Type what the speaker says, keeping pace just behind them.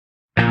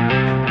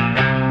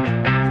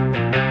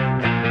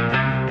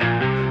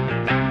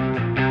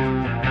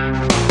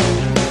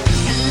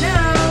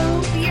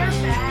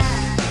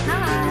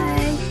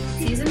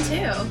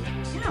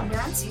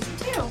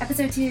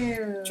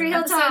2. Tree Hill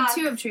Episode Talk.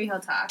 2 of Tree Hill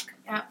Talk.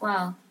 Yeah,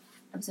 well,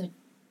 season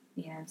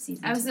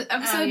 2.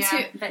 Episode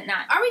 2. But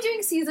not. Are we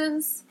doing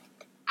seasons?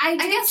 I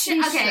guess we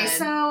okay, should.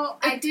 so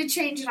I did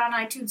change it on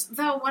iTunes.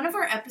 Though one of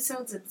our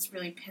episodes, it's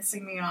really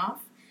pissing me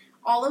off.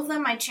 All of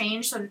them I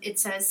changed, so it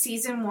says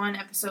season 1,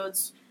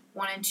 episodes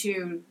 1 and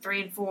 2,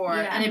 3 and 4,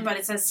 Yeah. but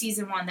it says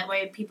season 1. That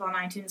way, people on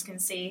iTunes can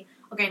see.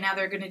 Okay, now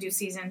they're going to do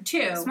season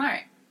 2.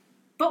 Smart.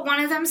 But one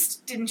of them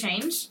didn't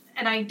change,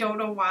 and I don't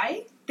know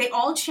why. They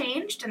all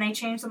changed, and I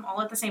changed them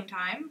all at the same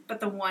time, but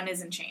the one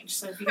isn't changed.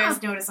 So if you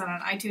guys notice that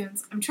on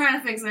iTunes, I'm trying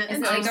to fix it. Is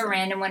it like a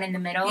random one in the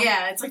middle?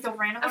 Yeah, it's like the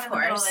random one Of in the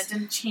middle course. that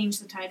didn't change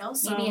the title.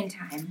 So Maybe in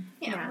time.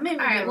 yeah, maybe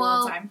All right, we'll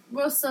well, time.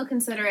 we'll still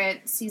consider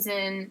it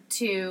season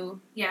 2,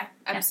 Yeah.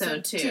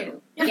 episode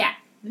 2. Yeah.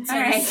 So All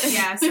right.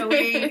 So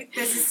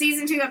this is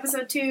season 2,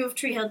 episode 2 of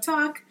Tree Hill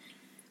Talk.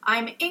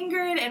 I'm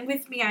Ingrid, and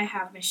with me I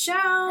have Michelle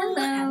Hello.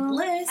 and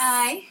Liz.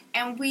 Hi.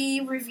 And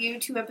we review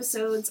 2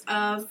 episodes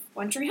of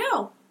One Tree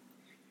Hill.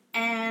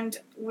 And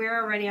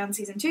we're already on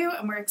season 2,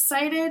 and we're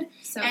excited.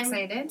 So And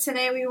excited.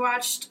 Today we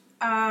watched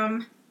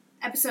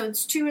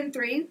episodes 2 and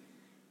 3.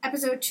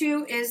 Episode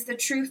 2 is The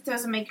Truth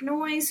Doesn't Make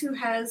Noise, who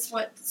has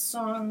what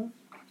song?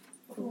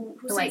 Who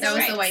The White sings That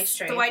was it? the White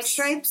Stripes. The White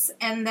Stripes.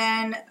 And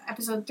then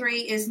episode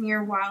 3 is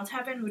Near Wild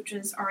Heaven, which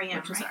is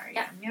R.E.M. Which was right?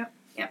 R.E.M. Yep.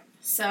 Yep.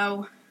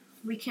 So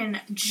we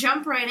can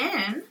jump right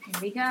in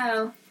Here we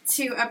go.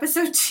 to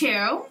episode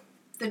 2,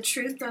 The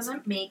Truth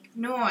Doesn't Make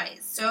Noise.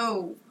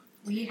 So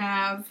we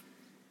have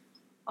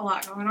a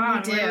lot going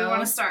on. We Where do we do. want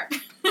to start?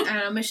 I don't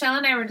know. Michelle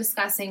and I were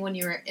discussing when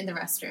you were in the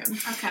restroom.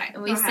 Okay.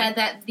 And we said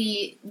that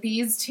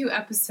these 2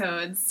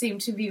 episodes seem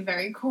to be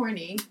very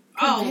corny.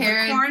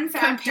 the corn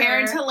factor.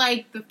 Compared to,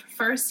 like, the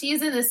first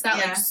season, this got,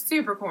 Yeah. like,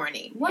 super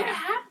corny. What Yeah.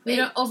 happened? We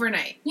don't,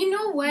 overnight. You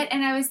know what?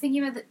 And I was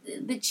thinking about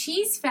the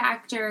cheese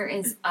factor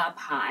is up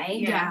high.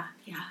 Yeah.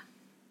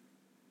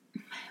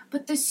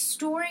 But the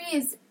story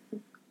is,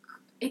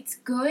 it's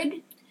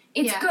good.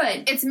 It's Yeah.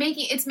 good. It's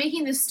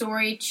making the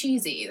story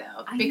cheesy,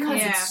 though, I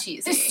because know. it's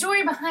cheesy. The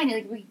story behind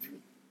it, like, we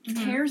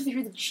Mhm. tears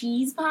through the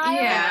cheese pile.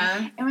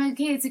 Yeah. And we're like,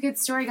 okay, it's a good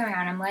story going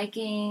on. I'm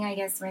liking, I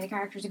guess, where the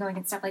characters are going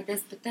and stuff like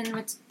this. But then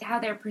how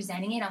they're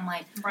presenting it, I'm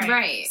like,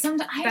 Right.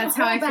 sometimes I That's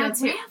have how a I whole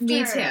feel, bad too. Me,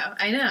 laughter.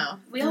 too. I know.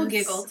 We all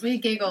giggled. We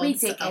giggled We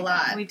did a giggle.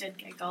 lot. We did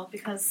giggle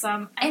because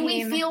And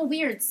we feel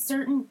weird.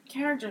 Certain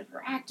characters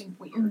are acting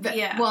weird.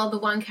 Yeah. Well, the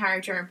one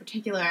character in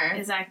particular,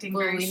 is acting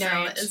well, very we know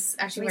strange. is Should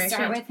actually we very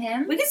start strange. with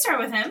him? We can start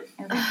with him.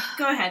 Okay.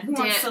 Go ahead. Who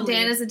wants to Dan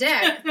lead? is a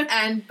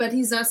dick, but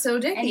he's not so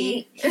And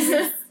dicky.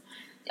 he's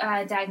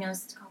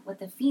diagnosed with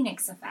the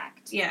Phoenix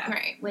effect. Yeah.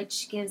 Right.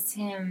 Which gives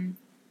him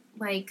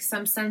Like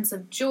some sense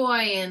of joy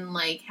and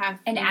like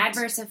an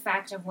adverse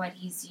effect of what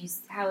he's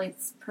used, how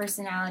his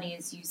personality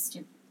is used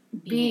to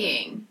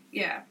being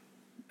Yeah.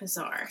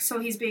 bizarre. So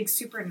he's being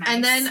super nice.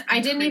 And then I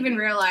didn't even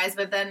creepy. realize,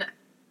 but then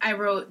I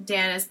wrote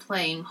Dan is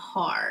playing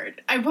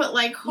hard. I put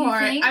like You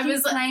hard. think I he's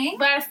was like, playing?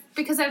 but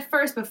because at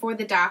first before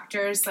the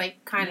doctors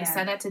like kind of Yeah.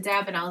 said that to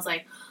Deb, and I was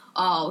like,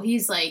 oh,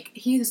 he's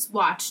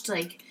watched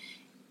like.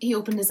 He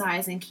opened his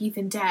eyes and Keith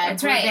and Deb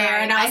That's were right. there,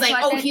 and I was I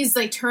like, thought "Oh, that- he's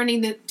like turning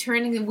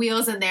the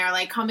wheels in there,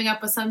 like coming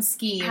up with some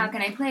scheme." How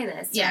can I play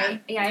this? Yeah.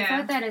 Right? Yeah, I Yeah.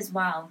 thought that as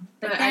well.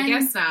 But then I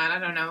guess not. I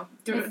don't know.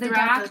 if the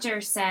Throughout doctor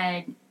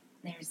said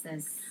there's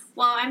this.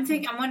 Well, I'm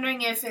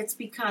wondering if it's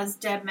because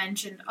Deb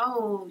mentioned,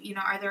 are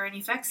there any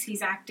effects?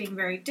 He's acting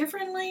very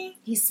differently,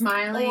 he's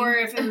smiling, or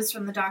if it was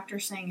from the doctor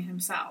saying it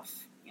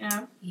himself. You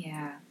know?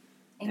 Yeah.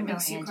 It That can go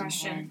makes you hand in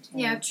question. hand, too.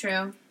 yeah,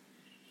 true.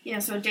 Yeah.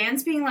 So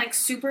Dan's being like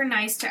super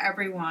nice to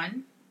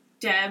everyone.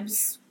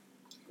 Deb's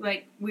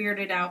like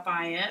weirded out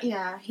by it.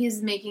 Yeah,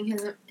 he's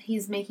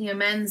making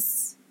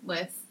amends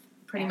with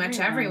pretty much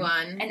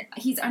everyone. And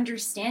he's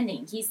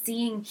understanding. He's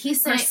seeing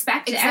He's saying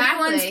perspective.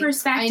 exactly. Everyone's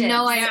perspective.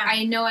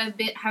 I know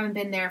haven't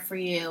been there for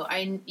you.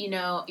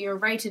 You're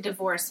right to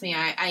divorce me.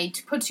 I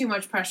put too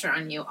much pressure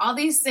on you. All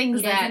these things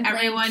He that doesn't blame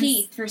everyone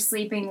Keith for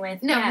sleeping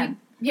with No, Deb.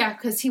 yeah,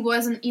 because he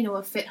wasn't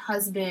a fit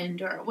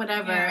husband or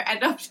whatever. Yeah.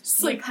 And I'm just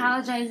He like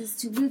apologizes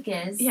to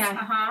Lucas. yeah.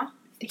 Uh-huh.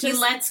 He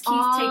Just lets Keith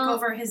all- take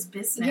over his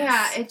business.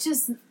 Yeah, it's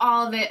just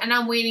all of it, and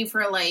I'm waiting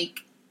for like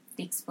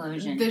The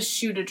explosion. the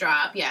shoe to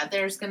drop. Yeah,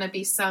 there's gonna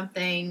be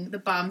something. The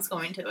bomb's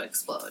going to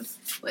explode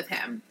with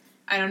him.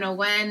 I don't know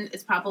when.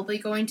 It's probably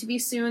going to be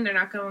soon. They're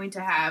not going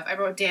to have. I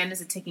wrote Dan as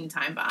a ticking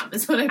time bomb.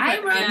 Is what I put I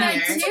wrote in that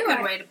here. too. That's a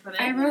good way to put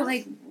it. I wrote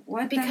like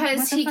what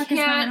Because the he fuck is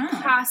can't going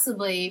on?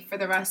 possibly, for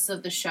the rest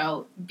of the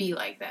show, be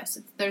like this.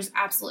 There's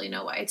absolutely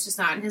no way. It's just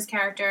not in his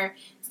character.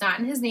 It's not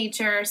in his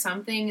nature.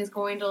 Something is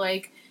going to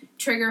like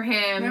trigger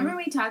him. Remember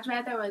we talked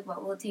about that? We're like,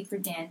 what will it take for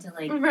Dan to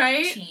like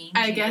right? change?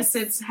 I and guess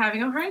it's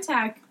having a heart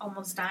attack.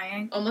 Almost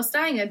dying. Almost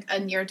dying, a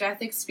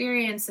near-death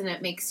experience, and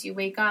it makes you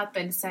wake up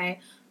and say,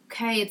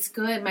 okay, it's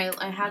good.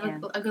 I have Yeah.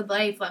 a good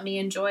life. Let me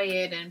enjoy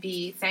it and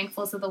be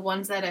thankful to the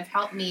ones that have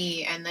helped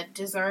me and that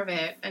deserve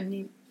it.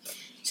 And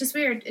it's just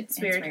weird. It's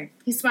weird.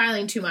 He's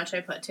smiling too much,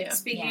 I put, too.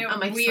 Speaking Yeah. of I'm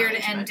like, weird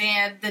sorry, and much.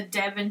 Dan, the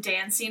Deb and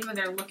Dan scene where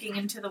they're looking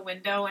into the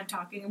window and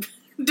talking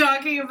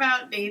talking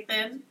about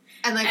Nathan.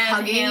 And like And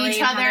hugging Haley each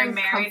and how other they're and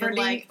married and,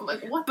 comforting. I'm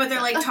like, what? But they're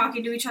the- like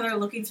talking to each other,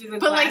 looking through the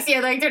But glass. like, yeah,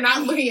 like they're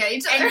not looking at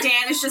each other. And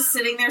Dan is just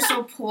sitting there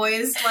so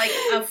poised, like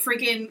a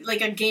freaking,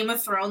 like a Game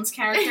of Thrones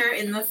character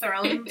in the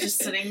throne,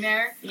 just sitting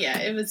there. Yeah,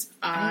 it was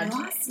I odd.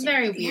 lost it.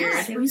 Very weird.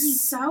 Yeah, it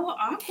was so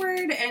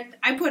awkward, and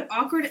I put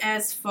awkward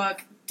as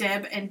fuck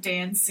Deb and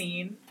Dan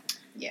scene.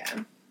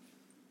 Yeah.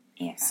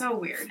 Yeah. So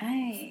weird.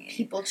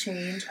 People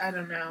change. I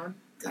don't know.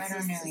 I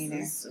don't know either.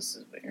 This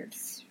is weird.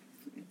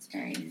 It's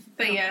very.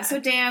 But yeah, so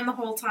Dan the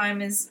whole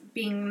time is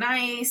being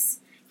nice.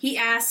 He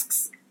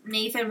asks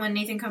Nathan when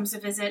Nathan comes to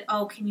visit,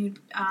 "Oh, can you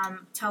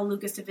tell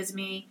Lucas to visit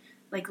me?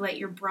 Like, let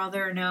your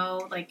brother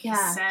know." Like Yeah.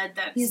 he said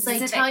that. He's like,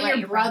 Specific, tell let your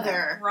your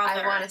brother,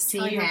 brother. I want to see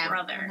Tell him. your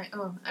brother. I'm like,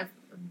 oh,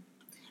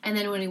 and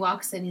then when he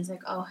walks in, he's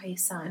like, oh, hey,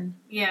 son.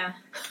 Yeah.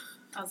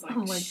 I was like,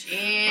 I'm like,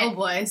 shit. Oh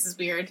boy, this is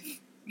weird.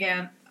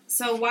 Yeah.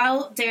 So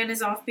while Dan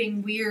is off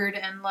being weird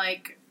and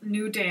like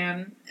new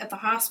Dan at the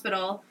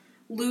hospital,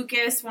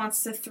 Lucas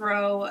wants to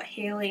throw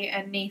Haley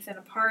and Nathan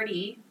a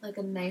party, Like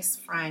a nice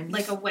friend.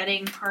 like a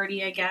wedding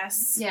party, I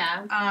guess.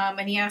 yeah.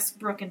 And he asked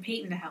Brooke and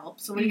Peyton to help.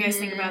 So what do you guys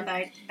think Mhm. about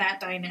that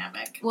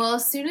dynamic? Well,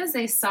 as soon as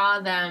they saw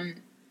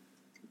them,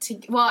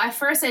 at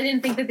first I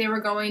didn't think that they were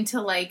going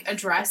to like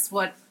address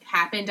what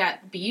happened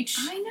at the beach.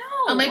 I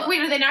know. I'm like, wait,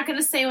 are they not going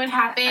to say what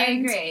happened? I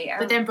agree.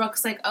 But then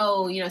Brooke's like,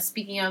 oh,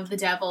 speaking of the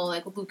devil,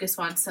 like, Lucas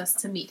wants us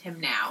to meet him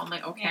now. I'm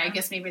like, okay, Yeah. I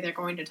guess maybe they're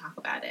going to talk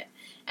about it.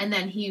 And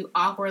then he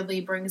awkwardly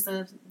brings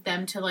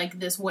them to, like,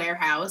 this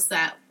warehouse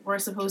that we're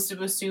supposed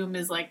to assume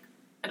is, like,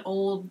 an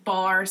old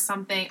bar or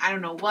something. I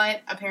don't know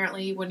what.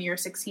 Apparently, when you're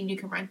 16, you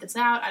can rent this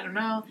out. I don't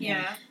know.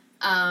 Yeah.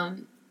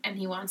 And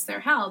he wants their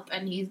help.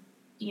 And he,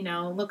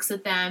 looks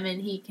at them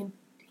and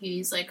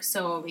he's like,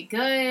 so are we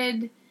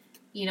good?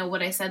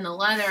 What I said in the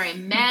letter I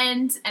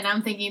meant, and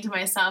I'm thinking to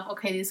myself,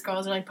 okay, these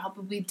girls are like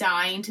probably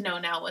dying to know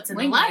now what's in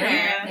the Wait, letter.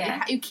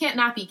 yeah. You can't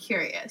not be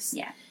curious.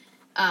 Yeah.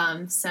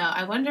 So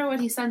I wonder what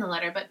he said in the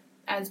letter, but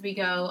as we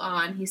go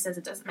on, he says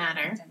it doesn't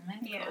matter Doesn't matter.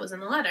 Yeah. what was in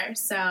the letter.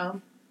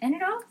 So And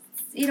it all worked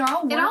it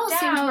all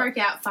seemed to out. work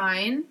out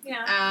fine.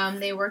 Yeah.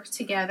 They worked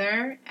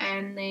together,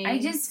 and they. I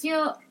just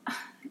feel,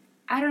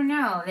 I don't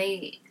know.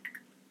 They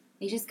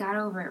just got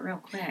over it real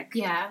quick.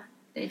 Yeah,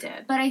 they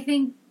did. But I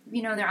think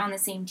they're on the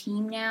same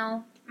team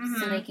now,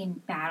 so Mhm. they can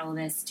battle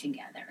this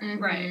together. Mhm.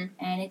 Right.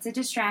 And it's a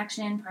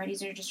distraction.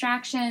 Parties are a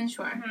distraction.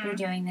 Sure. Mhm. They're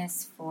doing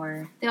this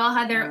for. They all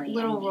had their Really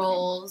little anything.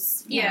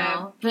 roles. You Yeah.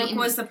 know. Brooke Peyton-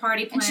 was the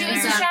party planner. And she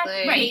was Exactly.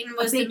 distracted. Right. Peyton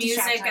was A the big music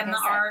distraction, and the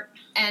like I said. art.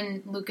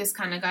 And Lucas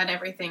kind of got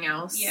everything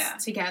else Yeah.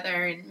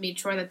 together and made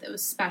sure that it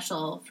was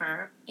special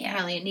for Yeah.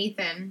 Haley and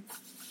Nathan.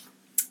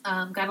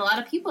 Got a lot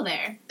of people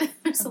there.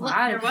 There's A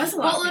lot There of was a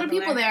well, lot a lot of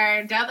people there.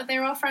 I doubt that they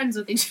were all friends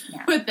with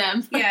Yeah. with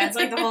them. Yeah, it's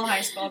like the whole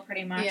high school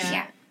pretty much.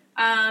 Yeah.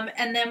 Yeah.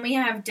 And then we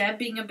have Deb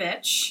being a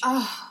bitch.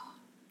 Oh,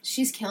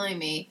 she's killing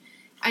me.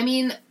 I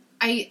mean,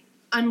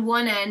 on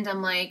one end,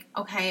 I'm like,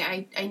 okay,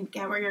 I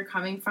get where you're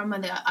coming from. On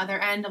the other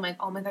end, I'm like,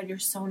 oh my god, you're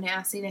so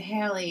nasty to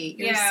Haley.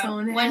 You're so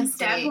nasty. When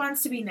Deb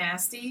wants to be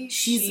nasty,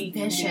 she's she,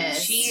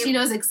 vicious. She, She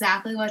knows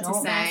exactly what Don't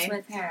to mess say.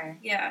 with her.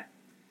 yeah.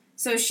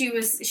 So she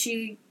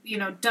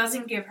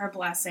doesn't give her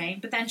blessing,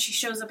 but then she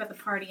shows up at the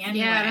party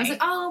anyway. Yeah, and I was like,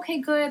 oh, okay,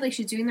 good. Like,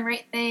 she's doing the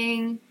right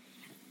thing.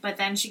 But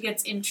then she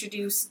gets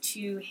introduced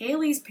to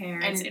Haley's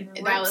parents and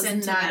that rips was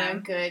into not a them,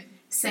 good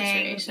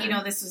saying,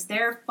 situation. this was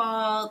their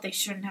fault. They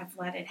shouldn't have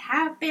let it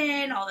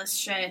happen. All this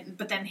shit.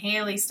 But then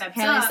Haley steps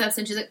Haley up. steps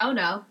in, she's like, oh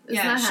no, it's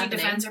yeah, not she happening.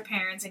 defends her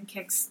parents and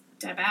kicks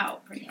Deb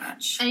out, pretty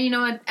much. And you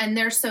know what? And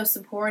they're so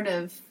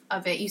supportive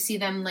of it. You see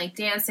them like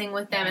dancing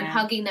with them and Yeah.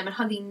 hugging them and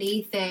hugging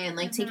Nathan,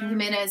 like taking him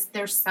in as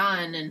their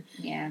son. And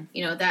Yeah.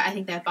 that I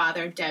think that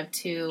bothered Deb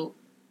too,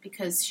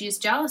 because she's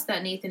jealous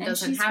that Nathan And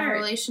doesn't she's have a hurt.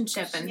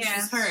 relationship, and Yeah.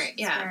 she's hurt. She's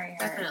Yeah, very hurt.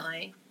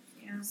 definitely.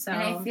 Yeah. So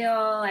And I feel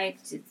like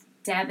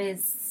Deb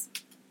is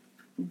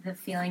the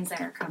feelings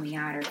that are coming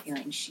out are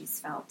feelings she's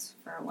felt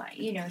for a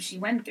while. She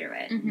went through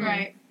it. Mhm.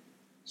 Right.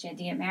 She had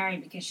to get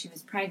married because she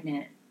was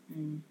pregnant.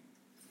 And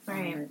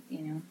Right.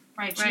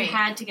 Right. She Right.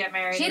 had to get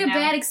married. She had a and now-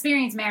 bad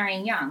experience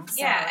marrying young.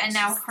 So Yeah, and it's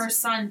now just- her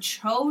son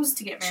chose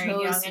to get married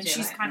Chose young, to and do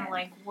she's it, kind of yeah.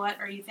 like, "What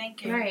are you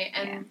thinking?" right.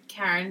 And Yeah.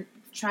 Karen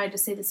tried to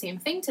say the same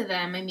thing to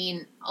them. I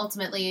mean,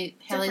 ultimately,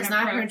 Haley's Different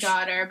not her approach.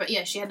 daughter, but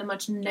yeah, she had a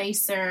much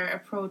nicer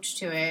approach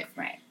to it.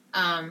 Right.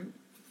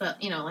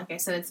 But like I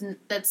said,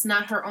 that's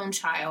not her own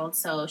child,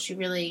 so she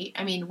really.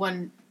 I mean,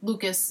 when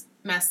Lucas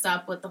messed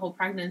up with the whole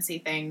pregnancy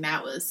thing,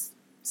 that was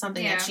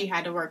something Yeah. that she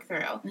had to work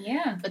through.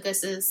 Yeah. But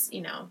this is,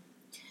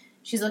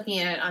 she's looking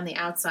at it on the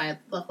outside.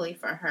 Luckily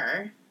for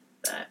her,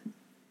 but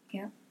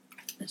Yeah.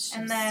 it's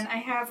And just- then I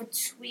have a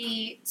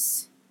tweet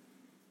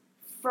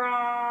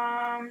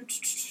from,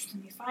 let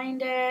me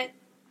find it.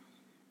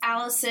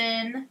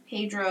 Allison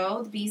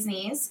Pedro, the Bee's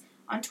Knees,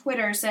 on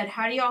Twitter said,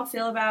 "How do y'all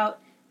feel about?"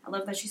 I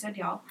love that she said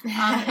y'all.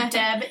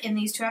 Deb in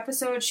these 2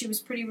 episodes, she was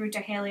pretty rude to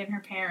Haley and her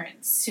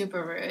parents.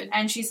 super rude.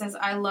 And she says,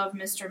 "I love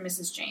Mr. and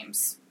Mrs.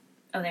 James."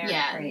 Oh, they're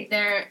Yeah, great.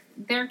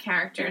 their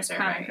characters They're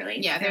are comic very,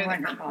 relief. yeah, They're they're the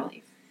wonderful. comic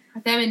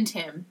relief. Them and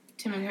Tim.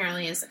 Tim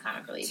apparently is the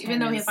comic relief, Tim even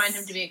though we is- find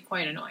him to be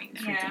quite annoying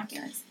now. Yeah.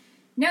 Ridiculous.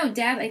 No,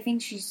 Deb, I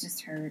think she's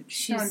just hurt.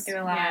 She's going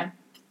through a lot. Yeah.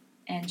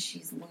 And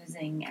she's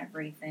losing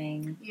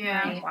everything.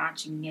 Yeah. Right?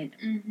 Watching it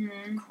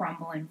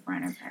crumble in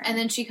front of her. And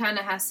then she kind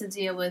of has to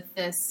deal with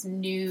this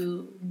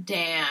new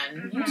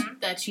Dan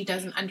that she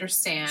doesn't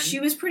understand. She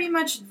was pretty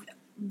much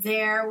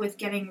there with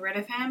getting rid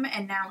of him,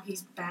 and now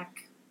he's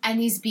back. And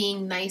he's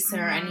being nicer,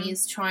 and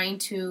he's trying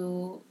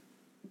to,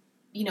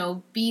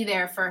 be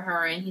there for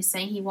her, and he's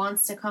saying he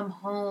wants to come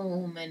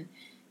home, and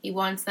he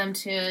wants them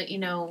to,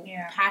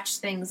 patch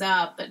things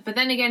up. But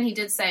then again, he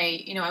did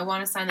say, I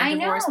want to sign the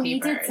divorce papers. He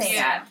did say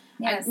that.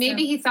 Yeah,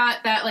 maybe he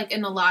thought that,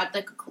 in a lot,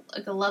 like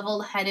a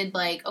level-headed,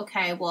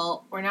 okay,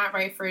 well, we're not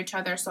right for each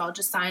other, so I'll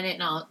just sign it,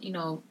 and I'll,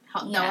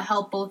 that'll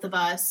help both of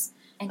us.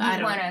 And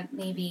he'd want to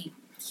maybe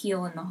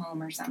heal in the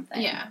home or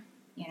something. Yeah.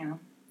 I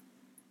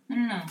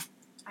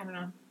don't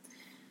know.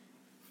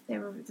 They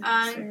were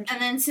and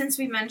then since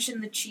we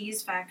mentioned the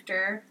cheese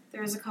factor,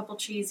 there was a couple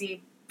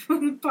cheesy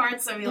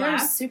parts that we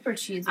laughed. Super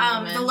cheesy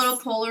the little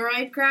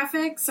Polaroid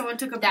graphic. Someone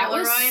took a that Polaroid.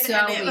 Was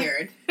so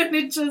weird. And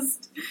it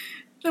just...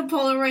 The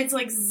Polaroid's,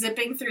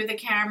 zipping through the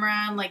camera,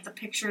 and, the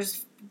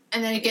pictures...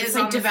 And then it gets,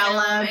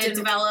 developed. It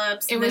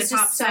develops, it was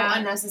just so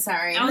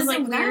unnecessary. I was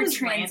like, that was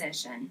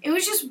transition. It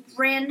was just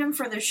random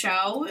for the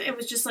show. It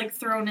was just,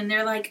 thrown in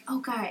there, oh,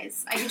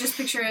 guys. I could just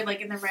picture it,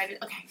 in the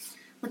Reddit. Okay,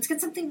 let's get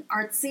something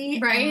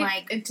artsy.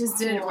 Right? And, it just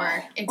didn't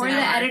work.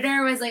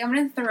 Editor was like, I'm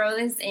going to throw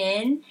this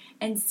in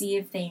and see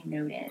if they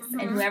notice.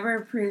 And whoever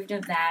approved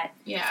of that...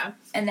 Yeah.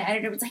 And the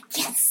editor was like,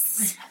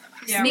 yes!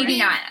 Yeah, maybe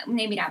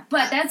not.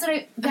 But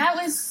that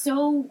was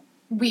so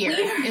weird.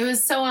 It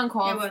was so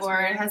uncalled for.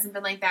 Weird. It hasn't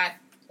been like that.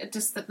 It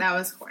just that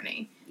was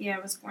corny. Yeah,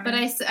 it was corny. But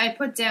I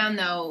put down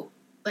though,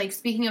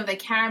 speaking of the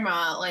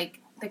camera,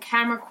 the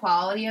camera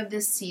quality of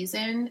this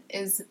season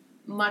is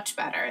much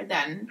better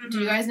than. Do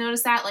you guys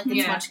notice that?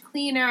 It's much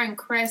cleaner and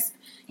crisp.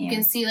 You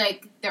can see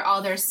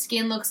their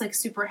skin looks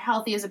super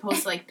healthy as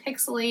opposed to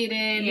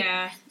pixelated.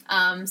 Yeah.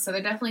 So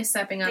they're definitely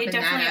stepping up. They in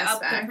definitely that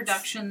upped aspect. the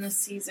production this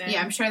season.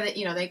 Yeah, I'm sure that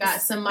they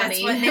got some money.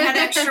 That's what, they had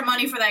extra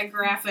money for that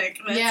graphic.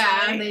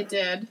 They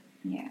did.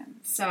 Yeah.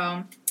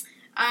 So,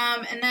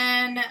 and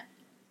then,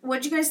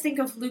 what did you guys think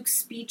of Luke's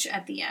speech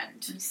at the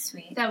end? It was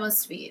sweet. That was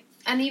sweet,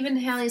 and even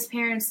Haley's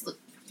parents,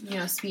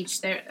 speech.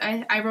 There,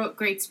 I wrote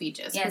great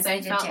speeches because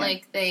I felt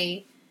like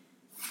they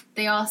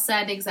all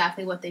said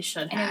exactly what they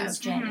should have. And it was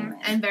genuine.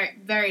 And very,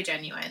 very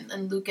genuine.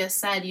 And Lucas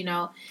said,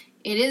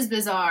 it is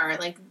bizarre.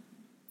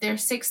 They're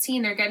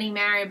 16, they're getting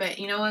married, but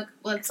you know what?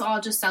 Let's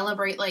all just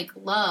celebrate, Right.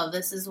 love.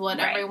 This is what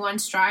everyone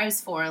strives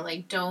for.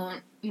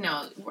 Don't,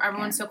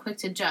 everyone's so quick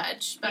to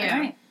judge.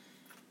 But,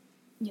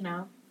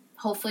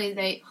 hopefully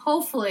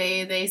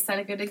they set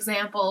a good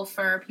example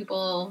for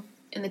people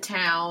in the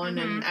town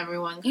and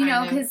everyone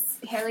because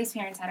Haley's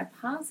parents had a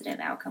positive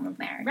outcome of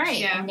marriage. Right.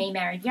 Yeah. And they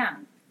married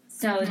young.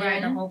 So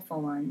they're the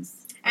hopeful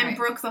ones. And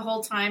Brooke the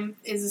whole time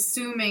is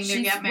assuming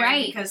they get married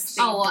right. because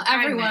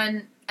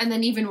everyone... And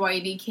then even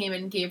Whitey came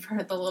and gave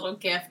her the little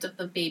gift of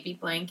the baby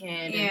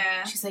blanket.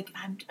 Yeah. And she's like,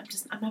 I'm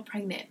not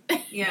pregnant.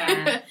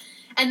 Yeah.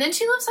 And then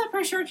she lifts up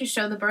her shirt to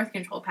show the birth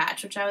control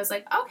patch, which I was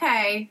like,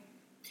 okay.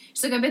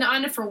 She's like, I've been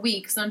on it for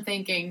weeks. And I'm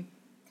thinking,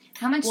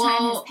 how much time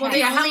has passed? Well,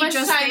 they only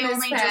just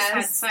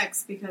had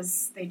sex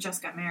because they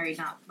just got married,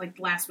 not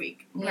last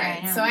week.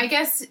 Right. So I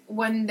guess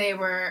when they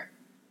were...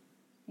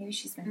 Maybe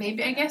she's been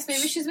maybe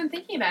she's been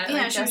thinking about it.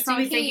 Yeah, she was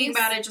probably thinking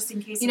about it just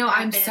in case.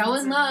 I'm so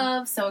in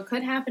love, so it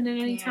could happen at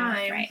any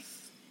time. Right.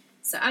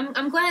 So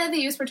I'm glad that they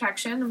use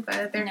protection. I'm glad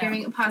that they're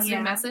giving a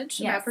positive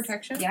message about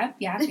protection. Yep.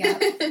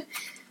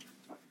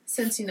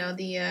 Since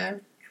the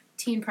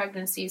teen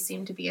pregnancies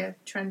seem to be a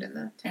trend in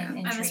the town,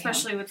 and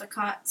especially with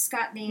the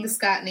Scott name. The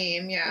Scott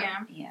name,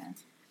 yeah.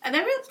 And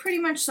that really pretty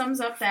much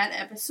sums up that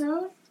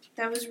episode.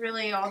 That was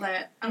really all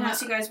that.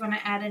 Unless you guys want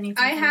to add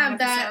anything. I have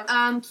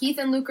that. Keith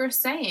and Luke are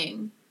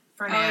staying.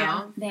 For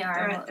now. They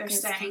are. They're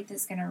because Keith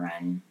is going to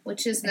run.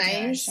 Which is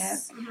nice.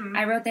 Mm-hmm.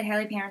 I wrote that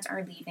Haley parents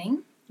are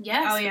leaving.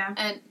 Yes. Oh, yeah.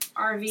 And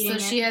RVing so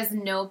she has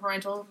no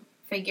parental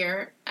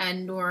figure,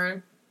 and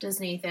nor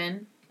does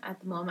Nathan at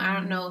the moment. I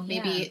don't know.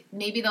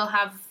 Maybe they'll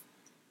have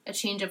a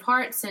change of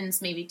heart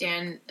since maybe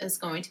Dan is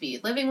going to be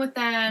living with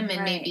them,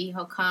 and maybe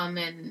he'll come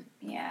and...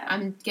 Yeah.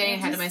 I'm getting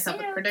ahead of myself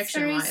with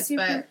prediction-wise,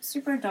 but...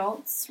 Super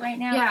adults right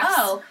now. Yes.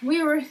 Oh!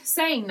 We were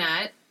saying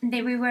that.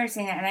 We were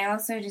saying that, and I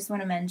also just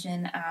want to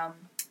mention...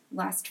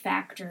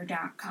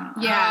 lustfactor.com.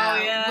 Yeah.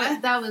 Oh, yeah.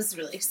 That was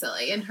really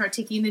silly. And her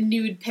taking the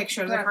nude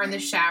pictures of her in the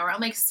shower. I'm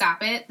like,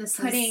 stop it. This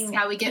is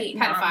how we get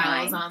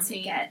pedophiles on to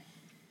get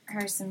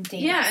her some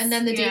dates. Yeah, and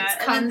then the dates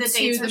come the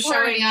dates to the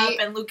showing party. up,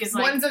 and Luke is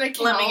like, one's in a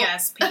kilt. let me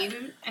guess,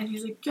 Peyton? And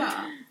he's like,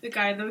 yeah, the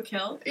guy in the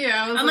kilt.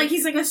 Yeah. I'm like,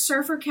 he's like a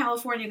surfer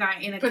California guy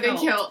in a kilt. With a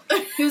kilt.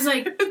 He was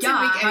like,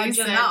 yeah, how'd you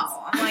sense.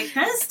 know? I'm like,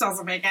 this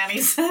doesn't make any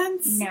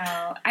sense.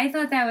 No, I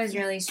thought that was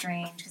really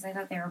strange, because I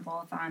thought they were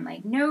both on,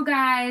 no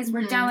guys,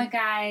 we're done with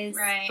guys.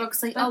 Right.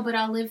 Brooke's like, but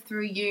I'll live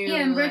through you.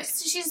 Yeah, and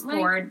Brooke's, she's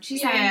bored.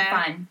 She's having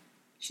fun.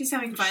 She's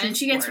having fun, and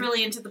she gets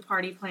really into the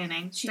party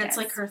planning. That's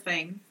does. her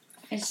thing.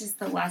 It's just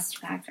the lust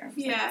factor.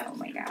 Oh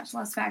my gosh,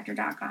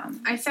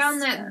 lustfactor.com. I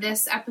found that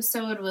this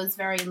episode was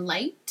very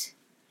light.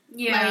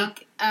 Yeah.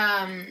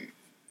 Like,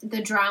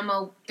 the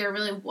drama, there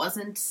really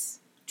wasn't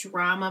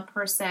drama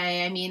per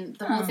se. I mean,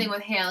 the whole thing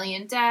with Haley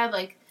and Deb,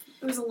 like,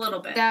 it was a little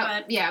bit.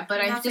 that, but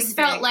but I nothing just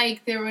felt big.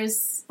 like there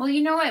was, Well,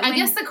 you know what? I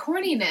guess the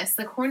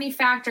corny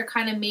factor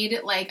kind of made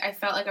it like I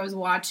felt like I was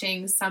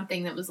watching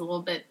something that was a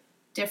little bit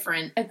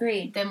different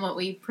Agreed. than what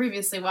we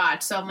previously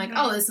watched. So I'm like,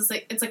 oh, this is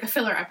like, it's like a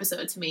filler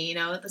episode to me, you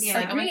know? This is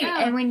like, I'm Agreed. like,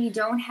 oh. And when you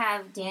don't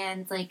have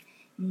Dan's, like,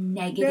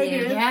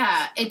 negative...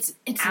 Yeah, it's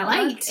outlook,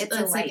 light. it's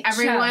a like light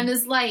everyone show.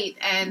 is light,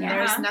 and Yeah.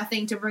 there's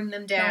nothing to bring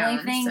them The down.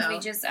 only thing is so. we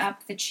just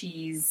up the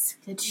cheese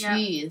The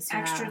cheese,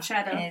 extra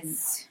cheddar.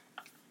 is...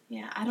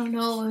 Yeah, I don't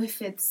know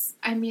if it's.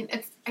 I mean,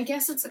 I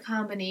guess it's a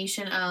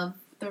combination of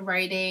the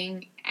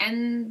writing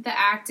and the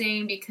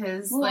acting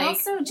because, Well, like,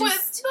 also just-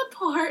 what's the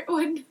part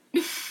when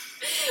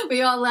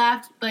we all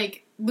laughed?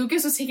 Like,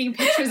 Lucas was taking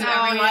pictures of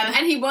Oh, everyone, yeah.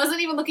 and he wasn't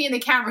even looking at the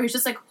camera. He was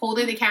just like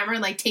holding the camera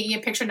and like taking a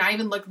picture, not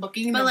even like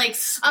looking. But like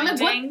I'm like, what?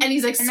 squinting. And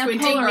he's like And the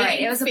squinting. Polaroid.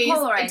 making It was a face.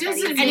 Polaroid It just that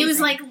he didn't And he was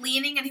amazing. like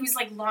leaning and he was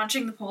like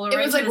launching the Polaroid. It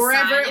was to like the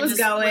wherever side it and was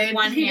just going. with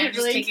one he hand didn't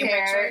just really taking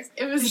care. pictures.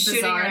 It was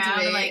Shooting bizarre around to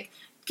me. and like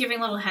giving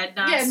little head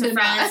nods Yeah, to the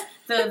friends.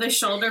 The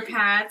shoulder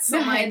pats. the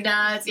I'm like, head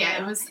nods.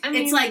 Yeah, it was. I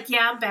mean, it's like,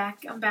 yeah, I'm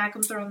back.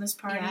 I'm throwing this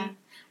party. Yeah.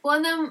 Well,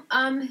 and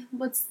then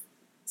what's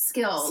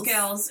skills?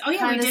 Skills. Oh yeah,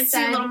 Kinda we did see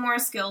said- a little more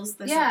skills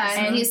this Yeah,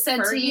 episode. and he said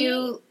to Fergie?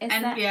 you, Is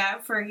And that, yeah,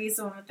 Fergie's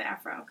the one with the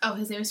afro. oh,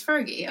 his name is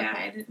Fergie. Yeah. Okay,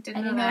 I I didn't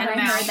didn't know know that. if I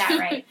And heard that Mouth.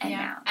 right. And Yeah.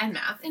 now. And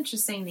Mouth.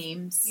 Interesting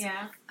names.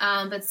 Yeah.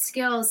 But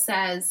Skills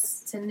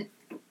says to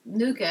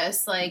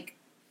Lucas, like,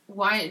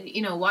 why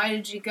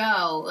did you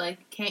go?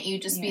 Like, can't you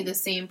just be Yeah. the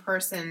same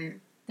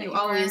person That you you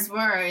always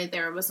were?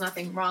 There was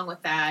nothing wrong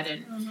with that,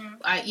 and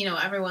Mm-hmm.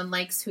 everyone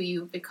likes who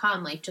you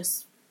become. Like,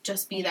 just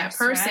be And that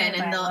you're person,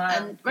 surrounded and by they'll love.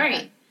 and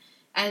right,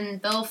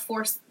 and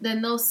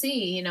they'll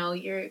see.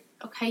 You're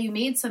okay. You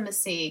made some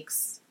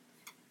mistakes.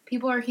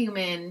 People are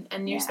human,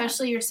 and Yeah.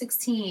 especially you're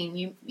 16.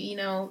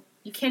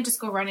 You can't just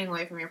go running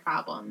away from your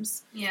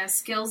problems. Yeah,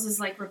 Skills is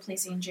like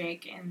replacing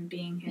Jake and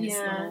being his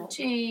little.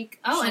 Jake.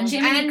 Oh, and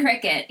Jiminy and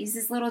Cricket. He's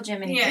this little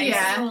Jiminy Yeah, Cricket. he's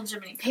Yeah. a little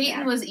Jiminy. Peyton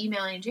Yeah. was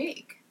emailing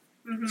Jake.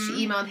 Mm-hmm.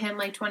 She emailed him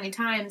like 20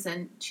 times,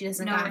 and she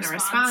hasn't No gotten a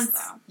response, response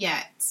though.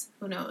 yet.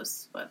 Who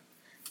knows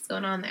what's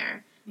going on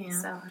there? Yeah.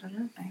 So I don't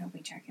know. I hope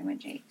we check in with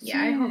Jake.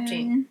 Yeah, I hope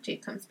soon.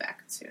 Jake comes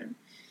back soon.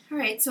 All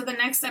right, so the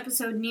next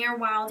episode, Near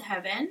Wild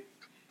Heaven.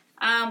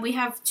 We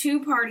have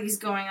 2 parties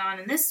going on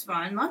in this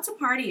one. Lots of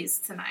parties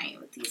tonight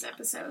with these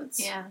episodes.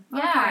 Yeah.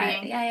 Lot of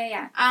partying.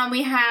 Yeah.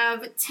 We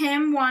have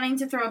Tim wanting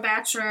to throw a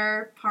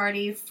bachelor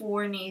party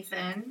for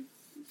Nathan.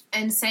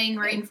 And saying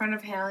right in front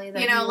of Haley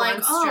that You know, he like,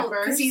 wants oh,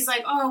 strippers. because he's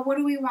like, oh, what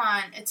do we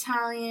want?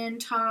 Italian,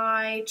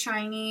 Thai,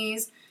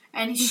 Chinese.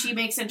 And she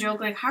makes a joke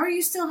like, how are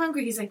you still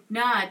hungry? He's like,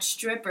 nah, it's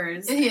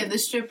strippers. yeah, the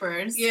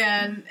strippers.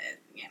 Yeah, and,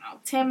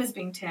 Tim is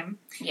being Tim.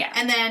 Yeah.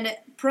 And then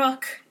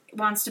Brooke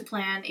wants to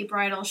plan a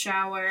bridal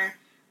shower,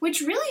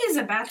 which really is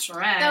a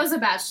bachelorette. That was a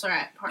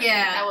bachelorette party.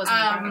 yeah, That wasn't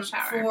a bridal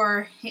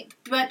shower.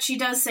 But she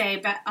does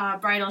say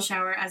bridal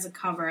shower as a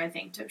cover, I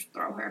think, to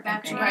throw her a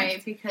bachelorette.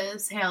 Right,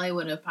 because Haley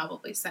would have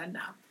probably said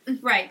no.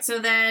 Right. So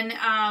then,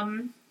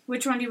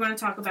 which one do you want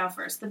to talk about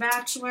first, the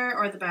Bachelor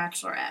or the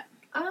Bachelorette?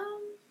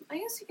 I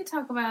guess you could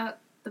talk about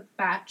the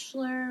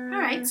Bachelor. All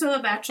right. So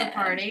the bachelor Yeah.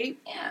 party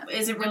Yeah.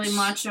 isn't really Which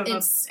much of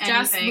it's anything.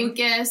 just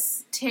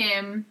Lucas,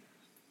 Tim,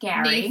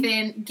 Gary.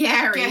 Nathan,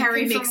 Gary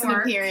Gary who makes from an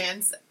work.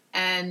 appearance,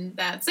 and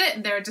that's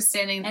it. They're just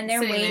standing And they're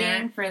sitting waiting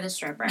there, for the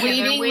stripper. Yeah, they're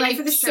waiting waiting like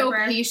for the so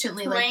stripper,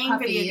 patiently, playing like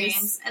puppies. video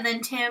games, and then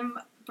Tim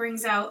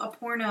brings out a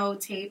porno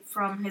tape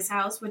from his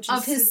house, which is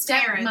Of his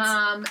parents.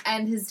 stepmom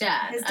and his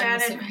dad. His I'm dad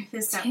and assuming.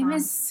 his stepmom. Tim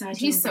is such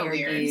He's a so weird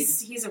weird. dude.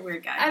 He's a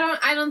weird guy.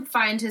 I don't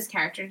find his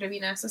character to be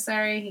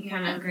necessary. He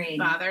kind of Agreed.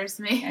 bothers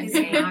me. He's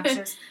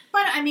obnoxious.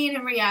 But, I mean,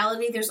 in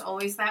reality, there's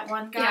always that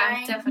one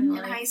guy Yeah, definitely.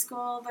 in high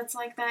school that's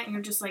like that, and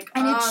you're just like,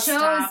 And oh, it shows,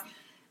 stop.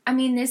 I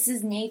mean, this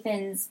is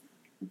Nathan's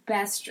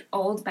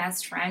old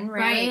best friend, right?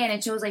 Right. And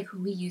it shows, like,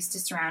 who he used to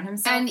surround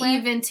himself And with.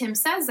 even Tim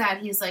says that.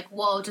 He's like,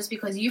 well, just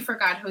because you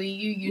forgot who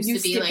you used to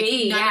be, like,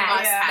 none yeah.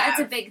 of us have. That's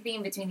a big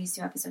theme between these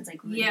 2 episodes,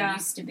 like, who Yeah. he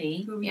used to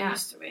be. Who he Yeah.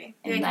 used to be.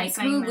 And, They like, kept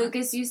saying who that.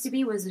 Lucas used to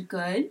be was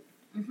good.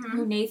 Mhm.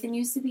 Who Nathan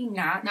used to be,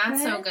 not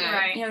so good.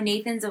 Right. You know,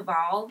 Nathan's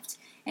evolved.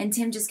 And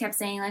Tim just kept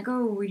saying, like,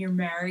 oh, when you're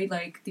married,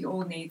 like, the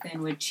old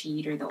Nathan would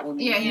cheat or the old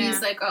Yeah, Nathan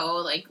he's like, oh,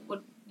 like,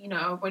 what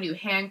you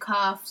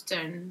handcuffed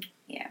and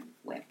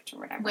whipped or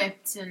whatever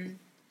whipped and...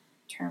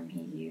 term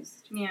he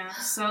used. Yeah,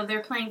 so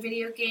they're playing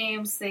video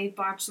games, they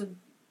botch the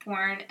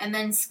porn, and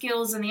then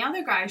Skills and the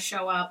other guy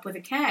show up with a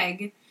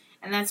keg,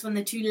 and that's when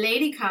the 2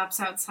 lady cops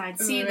outside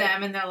see Right.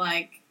 them, and they're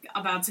like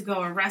about to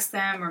go arrest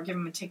them or give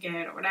them a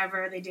ticket or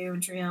whatever they do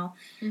in Tree Hill.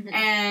 Mhm.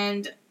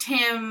 And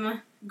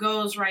Tim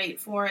goes right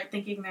for it,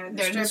 thinking they're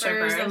the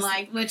strippers, and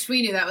like, which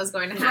we knew that was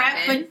going to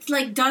happen. but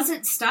like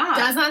doesn't stop.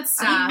 Does not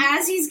stop.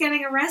 As he's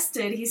getting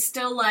arrested, he's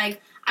still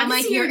like, I'm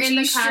like, see you're your in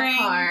the G-string,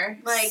 cop car.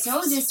 like So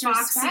Foxy.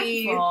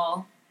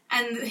 disrespectful.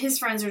 And his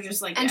friends are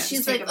just like, And yeah, she's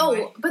just take like, him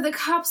away. oh, but the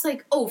cop's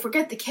like, oh,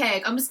 forget the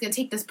keg. I'm just going to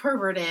take this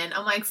pervert in.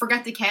 I'm like,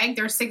 forget the keg?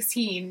 They're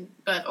 16.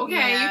 But okay,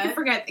 Yeah. you can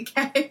forget the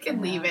keg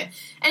and leave it.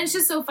 And it's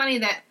just so funny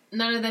that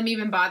none of them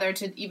even bothered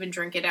to even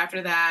drink it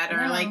after that, or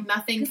No. like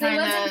nothing Because it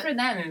wasn't kind for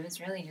them. It was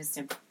really just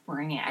to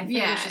bring it. I feel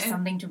like it was just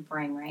something to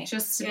bring, right? of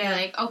just to Yeah.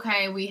 be like,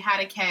 okay, we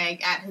had a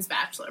keg at his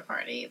bachelor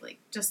party, like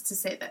just to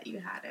say that you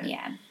had it.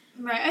 Yeah.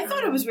 Right. I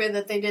thought it was weird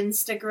that they didn't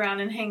stick around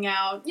and hang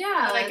out.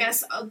 Yeah, But I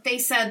guess they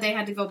said they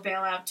had to go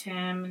bail out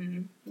Tim,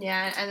 and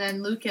yeah, and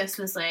then Lucas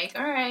was like,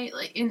 all right,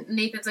 like, and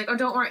Nathan's like, oh,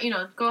 don't worry,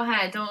 go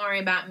ahead, don't worry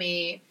about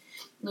me.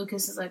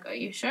 Lucas is like, are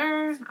you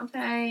sure?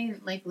 Okay,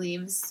 and, like,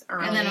 leaves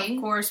early. and then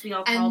of course we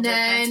all and called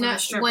then it.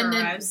 That's when the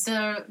stripper arrives.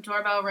 the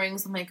doorbell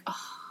rings, I'm like,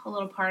 oh, a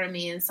little part of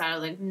me inside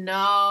was like,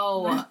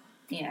 no,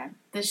 Yeah.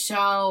 the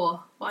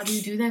show, why do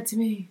you do that to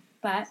me?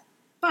 But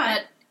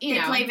But You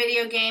they know, play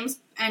video games,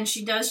 and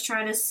she does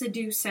try to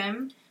seduce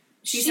him.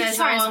 she says,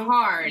 tries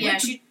hard. Yeah,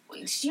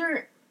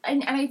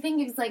 and I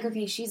think it's like,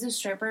 okay, she's a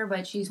stripper,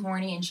 but she's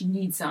horny and she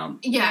needs some.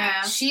 Yeah,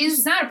 Yeah.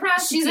 She's not a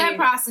prostitute. She's at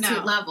prostitute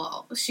No.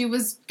 level. She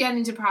was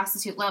getting to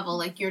prostitute level.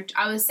 Like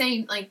I was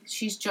saying, like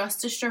she's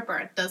just a stripper.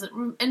 It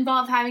doesn't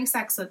involve having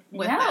sex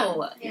with them.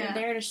 No. Yeah.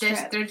 They're there to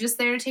strip. They're just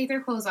there to take their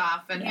clothes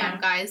off and Yeah.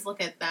 have guys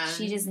look at them.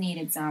 She just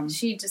needed some.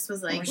 She just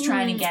was like, was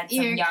trying to get some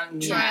you're young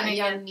meat. trying to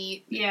Yeah. young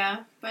meat.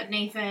 Yeah, but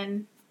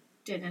Nathan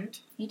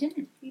didn't. He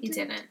didn't. He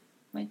didn't.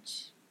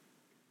 Which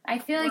I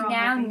feel We're like all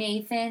now happy.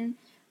 Nathan,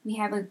 we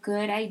have a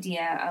good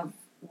idea of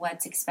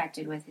what's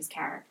expected with his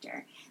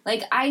character.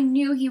 Like, I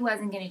knew he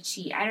wasn't going to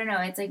cheat. I don't know.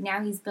 It's like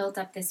now he's built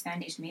up this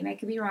foundation. Maybe I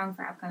could be wrong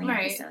for upcoming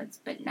Right. episodes,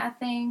 but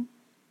nothing.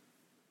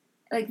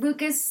 Like,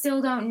 Lucas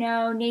still don't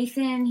know.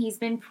 Nathan, he's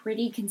been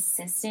pretty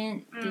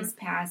consistent these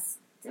past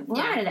a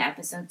lot of the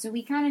episodes, so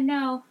we kind of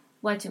know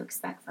what to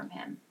expect from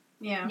him.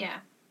 Yeah. Yeah.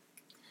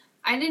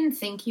 I didn't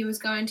think he was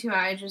going to.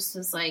 I just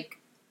was like,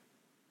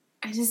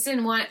 I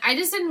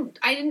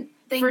didn't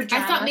think, For I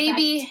drama thought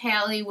maybe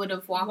Haley would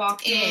have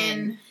walked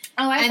in.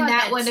 Oh, I And thought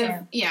that that would too.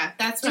 have, yeah,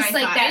 that's what Just I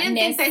like thought. that I didn't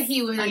think that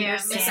he would, Yeah,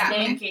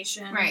 Understanding.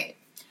 miscommunication. right.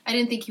 I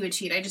didn't think he would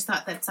cheat. I just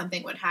thought that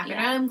something would happen. Yeah.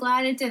 And I'm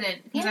glad it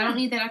didn't, because I Yeah. don't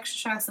need that extra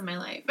stress in my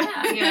life.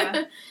 Yeah.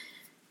 Yeah.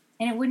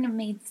 And it wouldn't have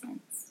made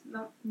sense.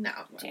 No.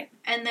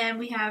 And then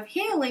we have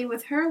Haley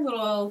with her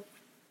little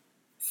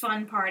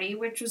fun party,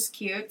 which was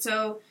cute.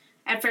 So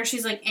at first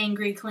she's like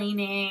angry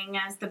cleaning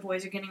as the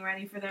boys are getting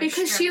ready for their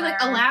Because she, like,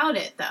 stripper. allowed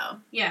it, though.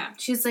 Yeah.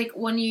 She's like,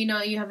 when you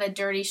have that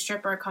dirty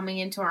stripper coming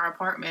into our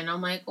apartment,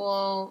 I'm like,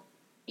 well,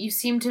 you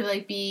seem to,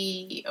 like,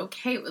 be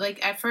okay.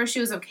 Like, at first she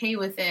was okay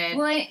with it.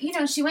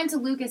 Well, she went to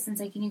Lucas and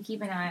said, "Can you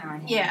keep an eye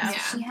on him?" Yeah.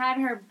 So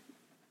Yeah.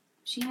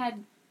 she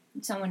had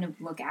someone to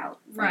look out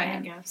for Right. I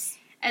him. guess.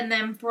 And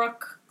then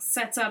Brooke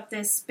sets up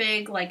this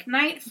big, like,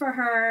 night for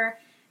her.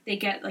 They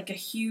get, like, a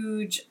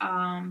huge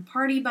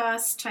party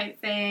bus type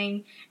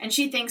thing. And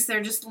she thinks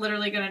they're just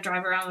literally going to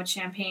drive around with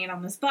champagne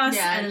on this bus.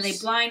 Yeah, And then they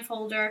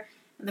blindfold her.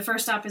 And the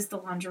first stop is the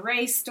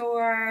lingerie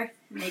store.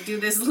 And they do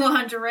this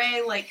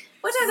lingerie, like,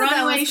 Which I thought that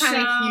runway was kind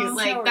of show. cute.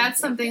 Like, So that's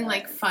something,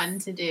 like, ridiculous. fun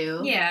to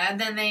do. yeah. And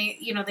then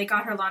they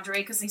got her lingerie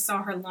because they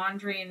saw her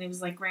laundry and it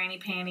was, like, granny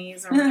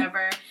panties or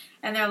whatever.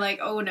 And they're like,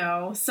 oh,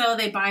 no. So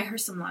they buy her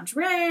some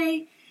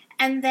lingerie.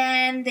 And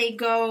then they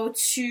go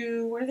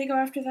to, where do they go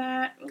after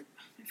that? Oop,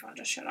 my phone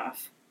just shut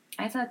off.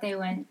 I thought they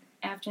went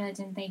after that.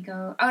 Didn't they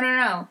go? Oh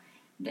no!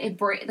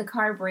 The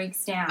car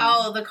breaks down.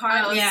 Oh, the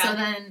car, Oh, yeah. so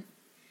then,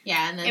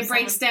 yeah, and then It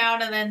breaks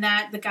down, and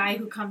then the guy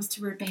who comes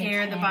to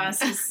repair the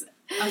bus is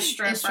a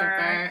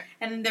stripper.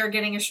 And then they're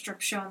getting a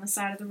strip show on the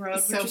side of the road,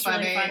 It's which so is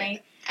really funny.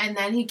 funny. And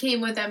then he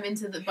came with them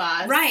into the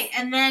bus. Right,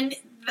 and then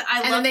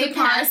I And love then the they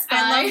part. pass by.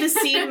 I love the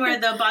scene where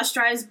the bus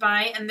drives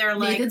by, and they're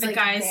like, Nathan's the like,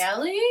 guys.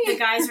 Haley? The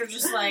guys are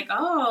just like,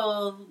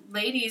 oh,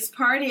 ladies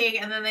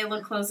partying, and then they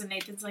look close, and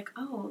Nathan's like,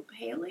 oh,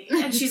 Haley,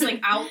 and she's like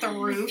out the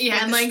roof. Yeah,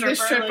 with and, like, the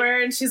stripper,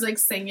 like- and she's, like,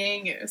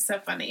 singing. It was so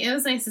funny. It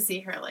was nice to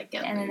see her, like,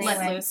 get and then they loose. Let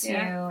went loose, to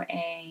yeah.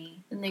 a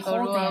And they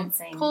pole go to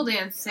dancing. a pole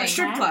dancing. A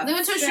strip club. They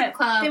went to a Strip. strip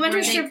club. They went to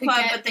a where strip could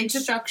club, get but they took-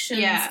 instructions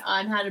yeah.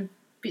 on how to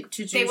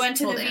do They went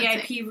to pole the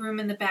dancing. VIP room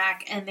in the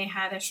back, and they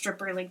had a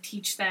stripper like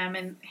teach them.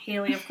 And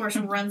Haley, of course,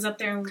 runs up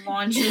there and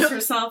launches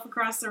herself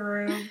across the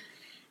room.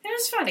 It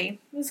was funny.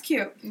 It was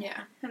cute.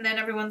 Yeah. And then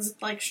everyone's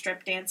like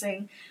strip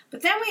dancing.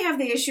 But then we have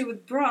the issue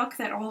with Brooke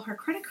that all her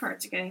credit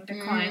cards are getting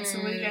declined. So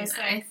what do you guys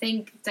I think?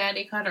 think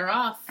Daddy cut her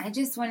off. I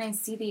just want to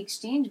see the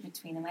exchange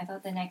between them. I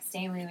thought the next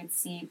day we would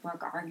see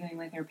Brooke arguing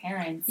with her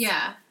parents.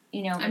 Yeah. But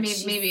I mean,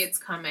 she's- maybe it's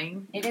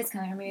coming. it is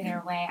coming. Maybe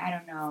they're away. I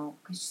don't know.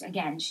 Because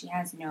again, she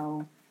has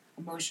no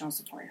emotional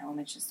support at home.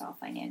 It's just all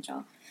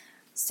financial.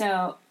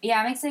 So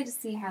yeah, I'm excited to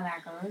see how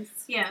that goes.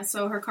 Yeah,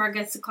 so her card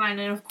gets declined.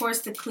 And of course,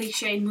 the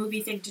cliche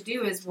movie thing to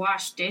do is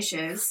wash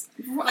dishes.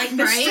 Like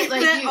the Right? strip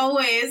Like that you-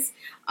 always,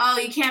 oh,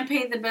 you can't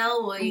pay the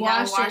bill. Well, you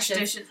gotta wash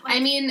dishes. Like, I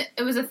mean,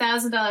 it was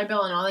 $1,000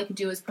 bill, and all they could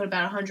do was put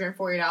about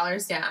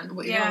 $140 down.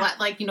 You Yeah. know,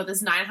 like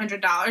this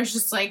 $900,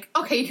 just like,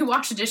 okay, you can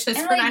wash the dishes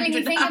And for like when you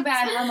 $900. think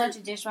about how much a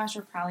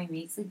dishwasher probably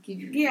makes, like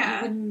you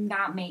Yeah. would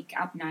not make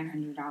up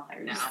 $900.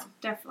 no,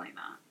 definitely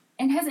not.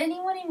 And has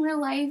anyone in real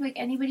life, like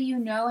anybody you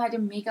know, had to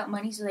make up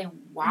money so they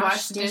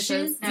wash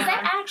dishes? No. Does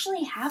that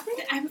actually happen?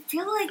 I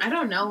feel like I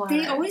don't know.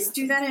 they always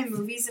do that in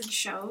movies and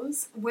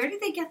shows. Where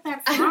did they get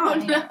that I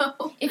from? don't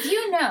know. If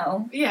you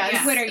know,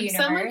 Yeah, Twitter if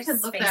someone universe,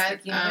 could look Facebook that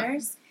up.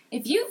 universe,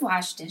 if you've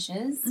washed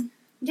dishes,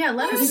 Yeah,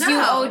 let us because know.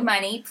 you owed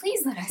money,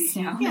 please let us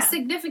know. A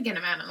significant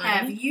amount of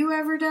Have money. you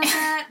ever done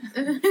that?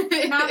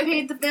 Not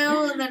paid the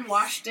bill and then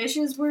washed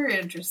dishes? We're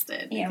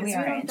interested. Yeah, because we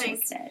are don't think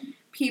interested.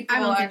 people I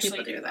don't think actually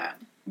people do that.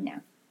 No.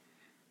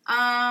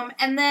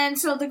 And then,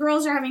 so the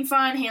girls are having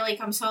fun. Haley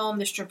comes home.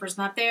 The stripper's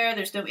not there.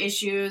 There's no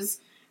issues.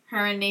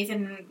 Her and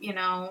Nathan,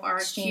 are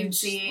Exchange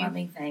cutesy.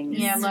 loving things.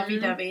 Yeah, Mhm.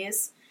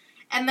 lovey-dovey's.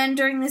 And then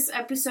during this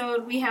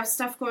episode, we have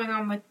stuff going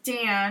on with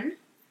Dan.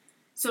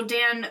 So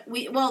Dan,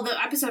 the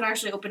episode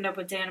actually opened up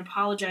with Dan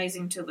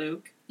apologizing to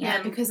Luke. Yeah,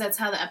 And because that's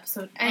how the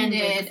episode Ended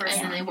the ended, first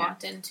and then one, they yeah.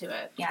 walked into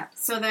it.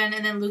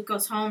 and then Luke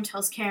goes home,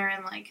 tells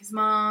Karen, like, his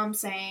mom,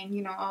 saying,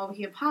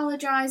 he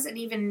apologized. And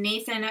even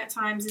Nathan at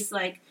times is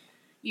like,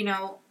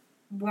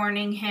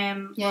 warning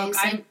him, Yeah, look,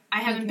 he's like, I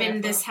haven't been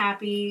careful. this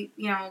happy,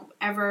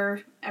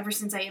 ever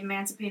since I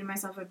emancipated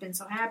myself. I've been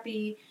so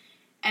happy.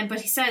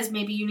 But he says,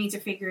 maybe you need to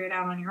figure it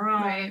out on your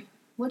own. Right.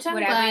 Which I'm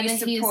Whatever glad you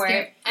that he's support.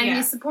 and Yeah.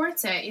 he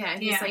supports it. Yeah,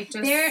 he's Yeah. like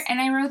just And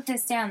I wrote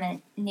this down that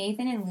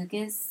Nathan and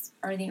Lucas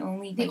are the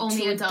only the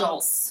only two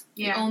adults.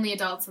 Yeah. The only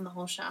adults in the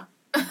whole show.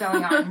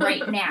 going on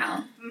right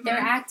now. Mhm. They're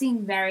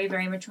acting very,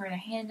 very mature. They're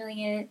handling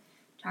it,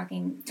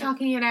 talking.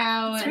 Talking it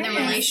out. It's and very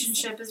their nice.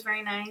 relationship is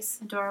very nice.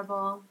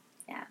 Adorable.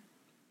 Yeah.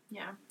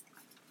 Yeah.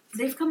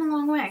 They've come a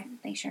long way.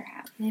 They sure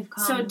have. They've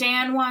come. So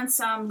Dan wants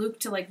Luke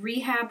to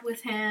rehab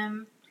with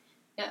him.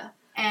 Yeah.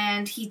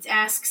 And he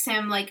asks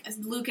him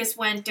Lucas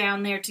went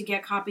down there to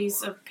get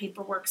copies of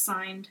paperwork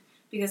signed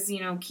because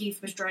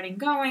Keith was dreading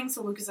going.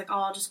 So Luke is like, "Oh,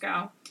 I'll just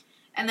go."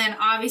 And then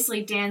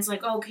obviously Dan's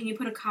like, "Oh, can you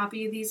put a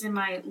copy of these in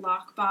my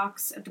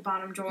lockbox at the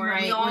bottom drawer?"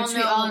 right, And we all which know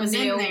we all what was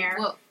knew in there.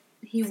 what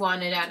he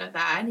wanted out of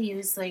that. He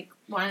was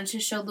wanted to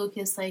show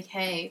Lucas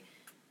hey,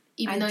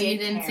 even I though you did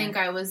didn't care. think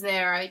I was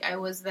there, I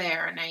was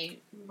there, and I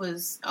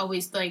was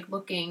always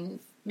looking,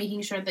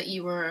 making sure that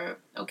you were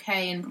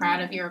okay and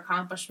proud of your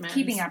accomplishments.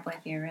 Keeping up with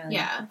you, really.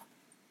 Yeah.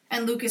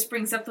 And Lucas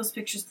brings up those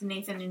pictures to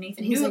Nathan, and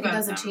Nathan And he's knew like, it about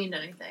doesn't them. change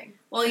anything.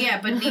 Well, yeah,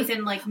 but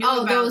Nathan knew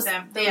Oh, about those-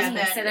 them. those- Yeah, He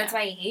that, said that's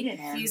why he hated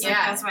him. He's Yeah. like,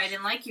 that's why I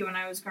didn't like you when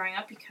I was growing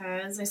up,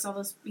 because I saw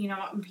this,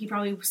 he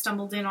probably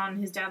stumbled in on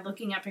his dad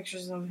looking at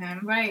pictures of him,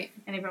 Right.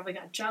 and he probably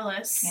got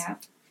jealous. Yeah.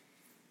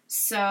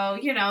 So,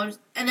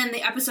 and then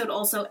the episode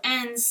also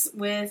ends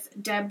with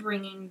Deb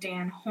bringing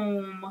Dan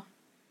home,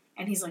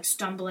 and he's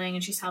stumbling,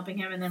 and she's helping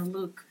him, and then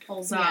Luke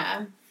pulls up.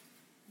 Yeah.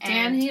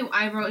 Dan,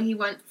 he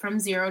went from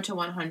 0 to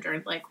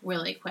 100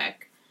 really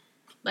quick,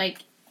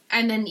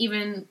 and then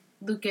even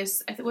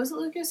Lucas. Was it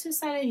Lucas who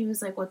said it? He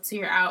was like, "What's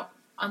your out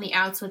on the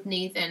outs with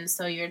Nathan?"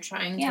 So you're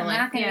trying Yeah, to I'm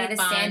not going to have be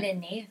the fun. stand-in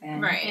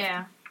Nathan. Right.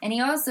 Yeah. And he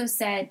also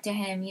said to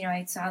him,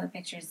 I saw the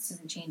pictures. It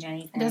doesn't change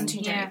anything. It doesn't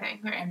change Yeah. anything.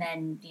 Right. And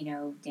then,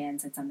 Dan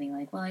said something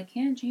like, well, I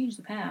can't change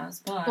the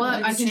past, but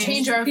Well, I can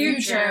change our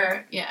future.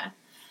 future. Yeah.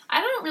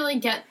 I don't really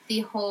get the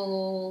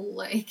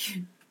whole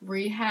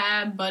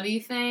rehab buddy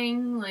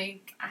thing.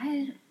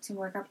 To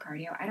work up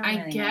cardio. I don't I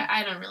really know.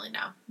 I don't really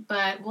know,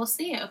 but we'll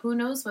see. Who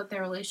knows what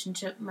their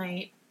relationship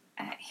might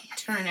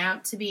turn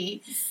out to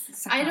be.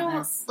 I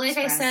don't, like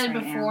I said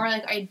before,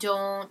 I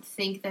don't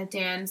think that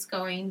Dan's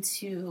going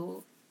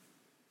to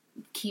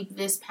keep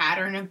this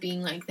pattern of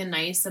being the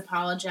nice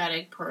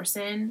apologetic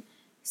person.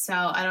 So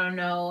I don't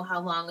know how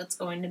long it's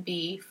going to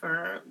be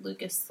for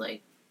Lucas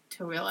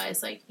to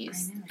realize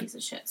he's I know. a piece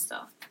of shit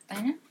still.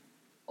 I know.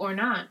 Or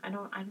not. I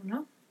don't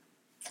know.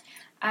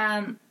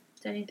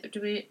 Do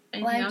we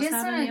anything I else just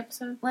happen in wanna- the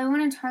episode? Well, I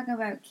want to talk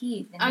about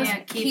Keith. And I was, Yeah,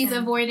 Keith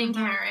avoiding Mhm.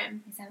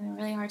 Karen. he's having a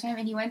really hard time,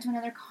 and he went to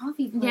another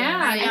coffee place. Yeah,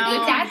 I know. I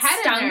think that Had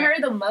it stung there.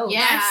 her the most. Yeah.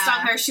 That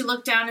stung her. She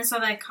looked down and saw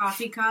that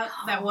coffee cup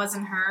that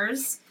wasn't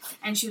hers,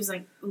 and she was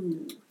like,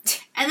 "Ooh."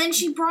 And then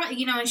she brought,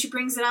 and she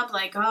brings it up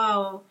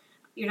 "Oh,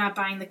 you're not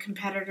buying the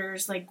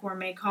competitors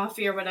gourmet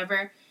coffee or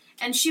whatever,"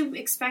 and she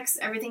expects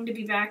everything to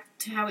be back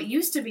to how it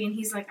used to be, and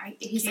he's like,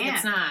 He's like, can't.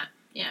 it's not.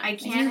 Yeah. I If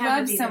can't you have it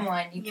love be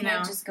someone, you you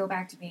can't know. just go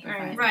back to being Right.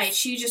 friends. right.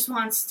 She just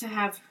wants to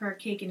have her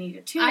cake and eat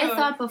it too. I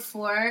thought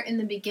before in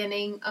the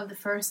beginning of the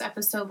first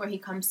episode where he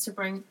comes to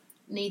bring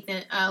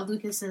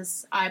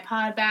Lucas's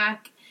iPod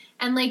back,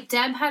 and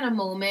Deb had a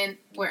moment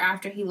where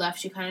after he left,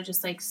 she kind of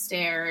just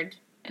stared,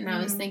 and I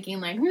was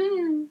thinking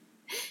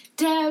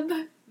Deb.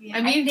 Yeah.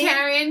 I mean, think-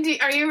 Karen,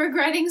 are you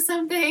regretting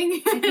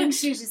something? I think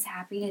she was just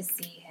happy to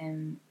see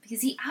him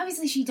because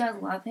she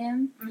does love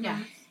him. Mhm. Yeah.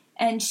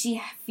 And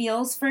she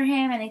feels for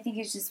him, and I think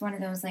it's just one of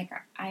those,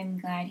 I'm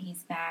glad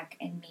he's back,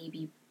 and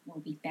maybe we'll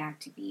be back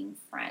to being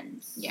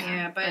friends.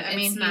 Yeah, but I it's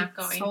mean, not he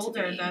going told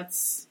to her be.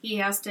 that's he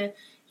has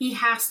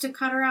to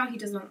cut her out. He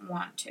doesn't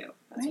want to.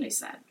 That's what he Right.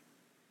 said.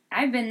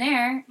 I've been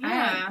there.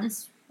 Yeah.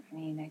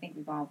 I think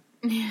we've all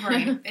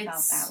Right. felt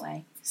It's that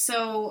way.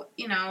 so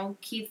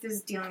Keith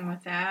is dealing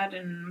with that,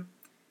 and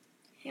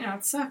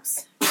it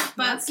sucks.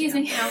 But Excuse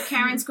me.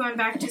 Karen's going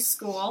back to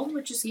school,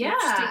 which is Yeah,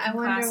 good. She's taking I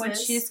wonder what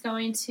classes. she's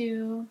going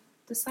to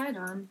decide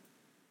on.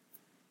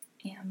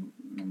 Yeah,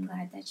 I'm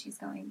glad that she's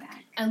going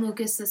back. And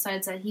Lucas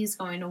decides that he's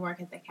going to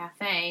work at the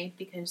cafe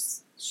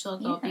because she'll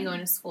be going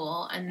to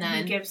school, and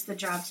then he gives the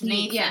job to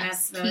Nathan at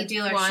the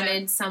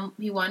dealership.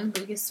 He wanted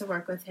Lucas to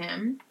work with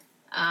him,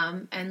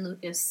 and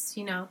Lucas,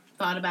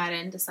 thought about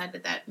it and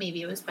decided that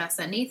maybe it was best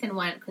that Nathan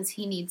went because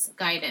he needs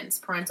guidance,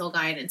 parental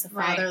guidance, a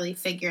fatherly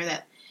figure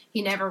that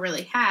he never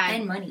really had,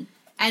 and money.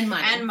 And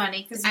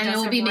money, because it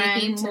will be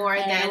making more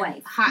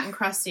than hot and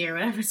crusty or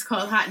whatever it's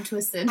called, hot and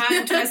twisted. Hot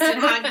and twisted,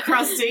 hot and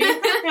crusty.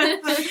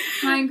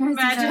 Hot and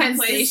crusty. Penn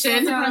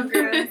Station.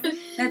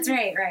 That's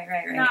right.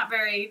 Not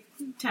very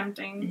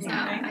tempting. No,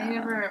 I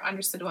never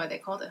understood why they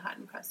called it hot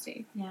and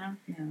crusty. Yeah.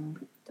 No.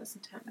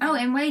 Doesn't tempt. Oh,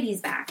 and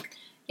Whitey's back.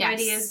 Yes.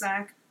 Whitey is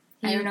back.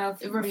 I don't know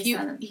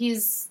if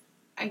he's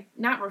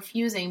not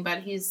refusing,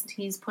 but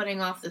he's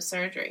putting off the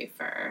surgery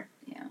for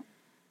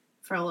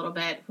a little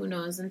bit. Who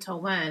knows until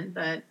when?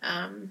 But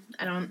I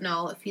don't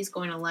know if he's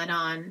going to let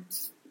on.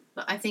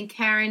 But I think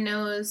Karen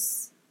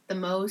knows the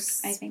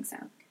most. I think so.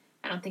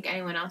 I don't think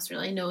anyone else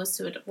really knows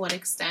to what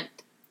extent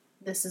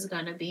this is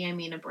going to be. I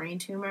mean, a brain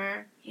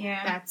tumor.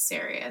 Yeah, that's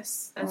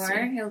serious. Or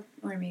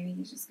maybe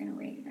he's just going to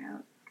wait it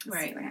out.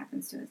 Right. See what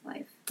happens to his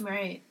life.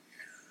 Right.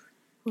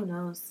 Who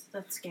knows?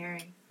 That's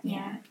scary.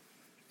 Yeah.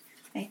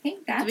 I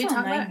think that's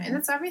all.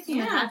 That's everything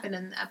that happened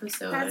in the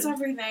episode. That's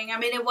everything. I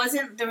mean,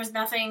 there was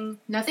nothing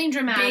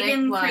dramatic, big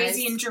and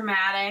crazy and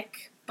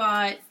dramatic,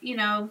 but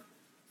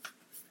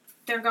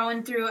they're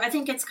going through. I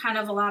think it's kind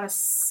of a lot of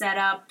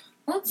setup.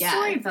 Well, it's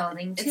story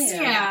building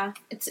too.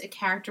 It's a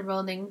character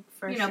building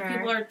for sure.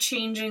 People are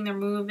changing, they're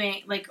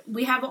moving. Like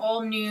we have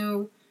all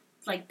new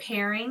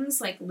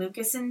pairings, like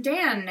Lucas and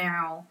Dan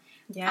now.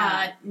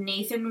 Yeah.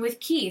 Nathan with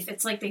Keith.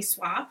 It's like they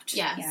swapped.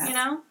 Yes.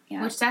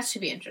 Yeah. Which that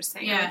should be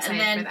interesting. Yeah, and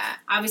then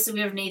obviously we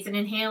have Nathan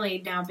and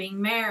Haley now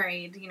being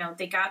married.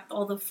 They got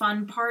all the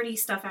fun party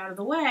stuff out of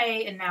the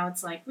way, and now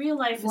it's like real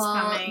life is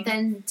coming.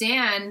 Then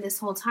Dan, this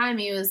whole time,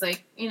 he was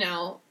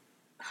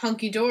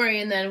hunky dory,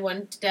 and then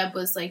when Deb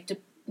was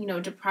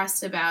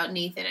depressed about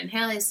Nathan and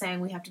Haley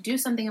saying we have to do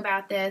something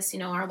about this,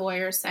 our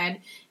lawyer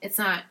said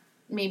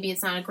maybe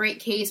it's not a great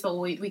case, but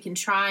we can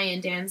try.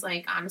 And Dan's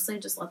like, honestly,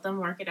 just let them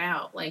work it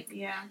out.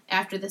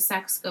 After the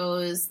sex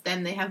goes,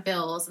 then they have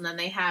bills, and then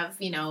they have,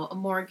 a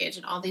mortgage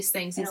and all these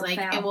things. He's like,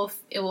 it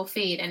will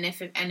fade, and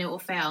it will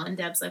fail. And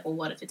Deb's like, well,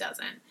 what if it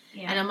doesn't?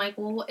 Yeah. And I'm like,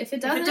 well, if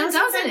it doesn't, it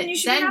doesn't. Then you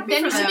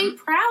should be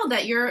proud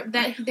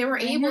that they were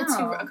able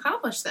to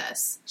accomplish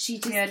this. She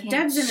just can't.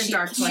 Deb's in a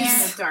dark place.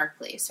 She's in a dark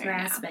place right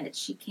grasp now. It.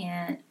 She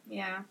can't.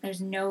 Yeah.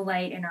 There's no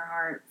light in her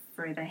heart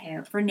for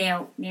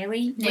Naley.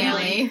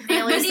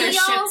 Naley's their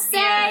ship.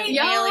 Say?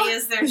 Naley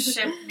is their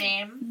ship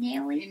name.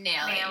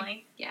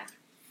 Naley. Yeah.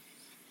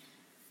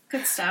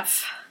 Good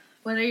stuff.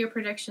 What are your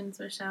predictions,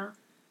 Michelle?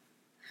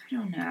 I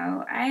don't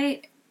know.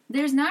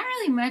 There's not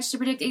really much to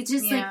predict. It's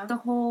just the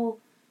whole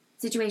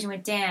situation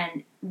with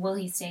Dan. Will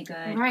he stay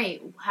good?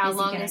 Right. How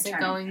long is it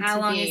going to be? How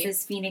long is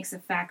this Phoenix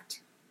effect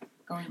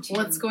going to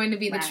What's going to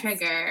be last? The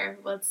trigger?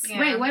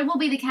 Right. What will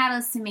be the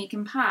catalyst to make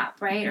him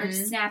pop, right? Mm-hmm. Or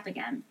snap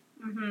again?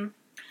 Mm-hmm.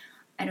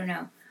 I don't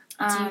know.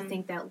 Do you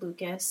think that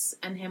Lucas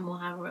and him will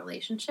have a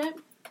relationship?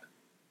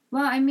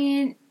 Well, I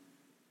mean,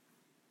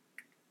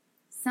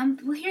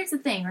 here's the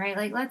thing,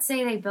 right? Let's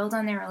say they build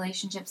on their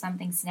relationship,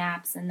 something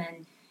snaps, and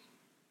then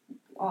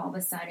all of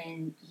a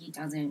sudden he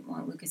doesn't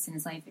want Lucas in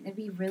his life. It'd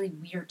be really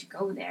weird to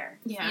go there.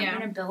 Yeah. You're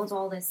going to build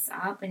all this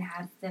up and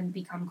have them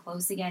become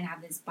close again,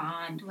 have this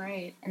bond.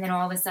 Right. And then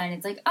all of a sudden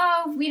it's like,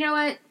 oh, you know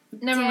what?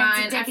 Never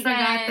mind. I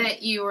forgot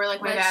that you were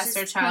my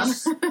bastard child.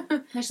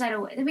 Push that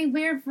away. It'd be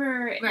weird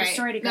for a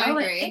story to go. No,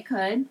 it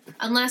could.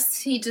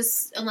 Unless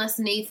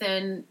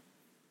Nathan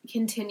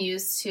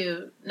continues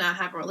to not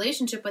have a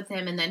relationship with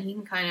him, and then he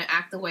can kind of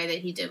act the way that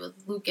he did with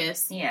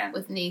Lucas. Yeah.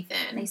 With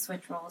Nathan. They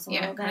switch roles a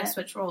little bit. Kind of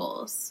switch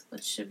roles,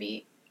 which that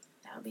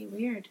would be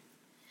weird.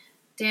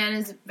 Dan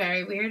is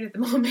very weird at the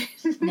moment.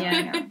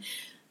 Yeah,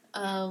 I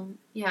know.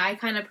 I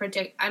kind of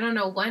predict. I don't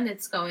know when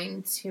it's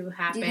going to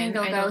happen. Do you think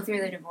they'll go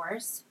through the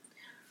divorce?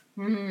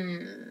 I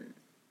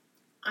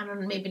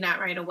don't know. Maybe not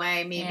right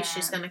away. Maybe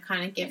she's going to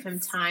kind of give him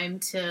time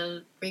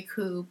to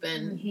recoup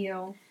and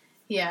heal.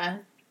 Yeah.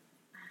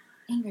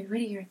 Ingrid, what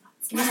are your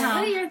thoughts? What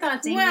are your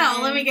thoughts, Ingrid?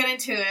 Well, let me get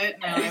into it.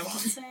 No, I won't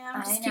say.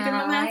 I'm just keeping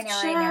my mouth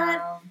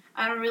shut.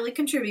 I don't really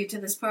contribute to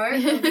this part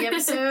of the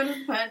episode of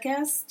the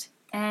podcast.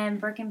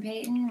 And Brooke and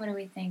Peyton, what do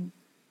we think?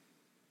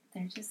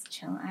 They're just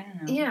chilling. I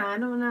don't know. Yeah, I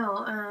don't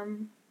know.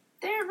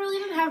 They really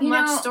didn't have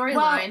much storyline.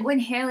 Well, when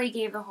Haley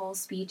gave the whole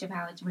speech of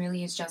how it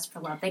really is just for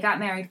love, they got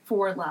married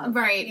for love.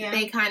 Right. Yeah.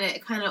 They kind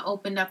of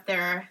opened up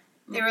their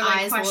They were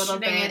eyes questioning a little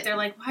bit. it. They're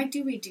like, why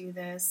do we do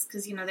this?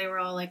 Because, they were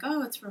all like,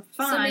 oh, it's for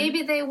fun. So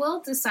maybe they will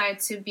decide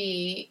to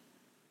be,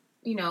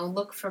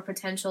 look for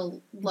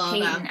potential love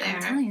Peyton, out there.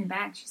 I'm telling you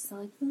back, she's still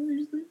like, oh,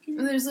 there's Lucas.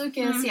 There's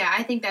Lucas. Mm-hmm. Yeah,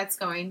 I think that's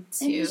going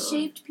to... And his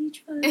shaved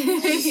peach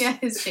fuzz. Yeah,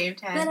 his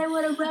shaved head. That I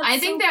would have rubbed I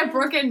think that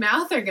Brooke and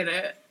Mouth are going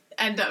to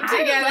end up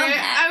together.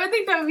 I would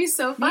think that would be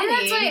so funny. Yeah,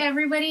 that's why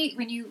everybody,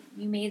 when you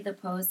made the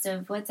post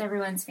of what's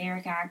everyone's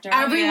favorite character,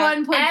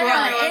 everyone put Brooke.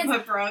 Everyone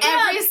put Brooke.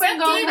 Every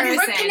single person.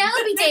 Brooke,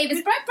 Penelope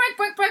Davis,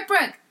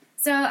 Brooke.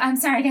 So I'm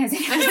sorry, guys. I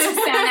just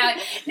found out.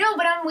 No,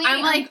 but I'm waiting.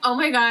 I'm like, oh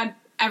my god,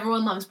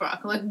 everyone loves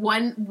Brooke. Like,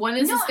 when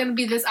is this going to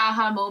be this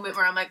aha moment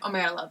where I'm like, oh my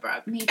god, I love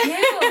Brooke? Me too.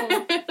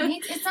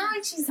 It's not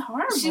like she's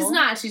horrible. She's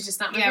not. She's just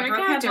not my favorite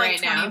Brooke character had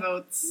like right 20 now.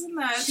 votes.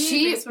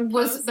 She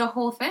was the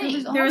whole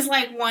thing. There was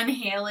like one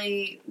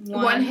Haley,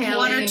 one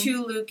or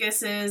two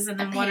Lucases, and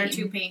then one or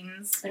two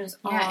Paytons. But it was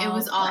it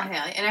was all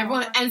Haley, and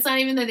everyone. And it's not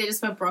even that they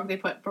just put Brooke; they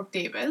put Brooke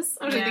Davis,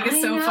 which I think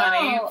is so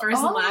funny.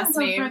 First and last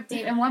name. Brooke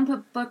Davis, and one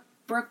put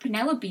Brooke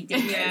Penelope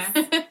Davis.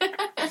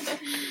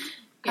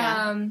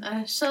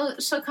 Yeah.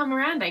 She'll come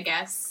around, I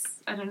guess.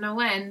 I don't know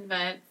when,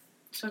 but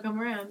she'll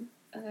come around.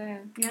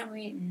 Yeah,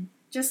 waiting.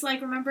 Just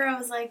like, remember, I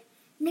was like,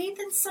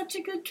 Nathan's such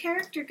a good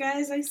character,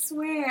 guys. I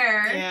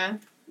swear. Yeah.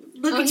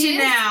 Look at you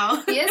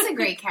now. He is a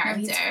great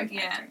character.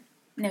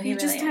 No, he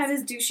really just is. had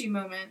his douchey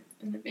moment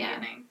in the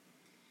beginning.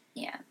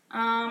 Yeah.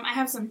 I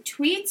have some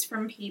tweets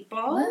from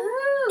people.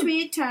 Woo!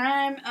 Tweet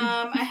time.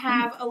 I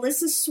have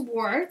Alyssa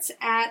Swartz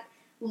at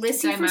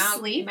Lissy for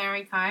Sleep.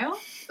 Mary Kyle.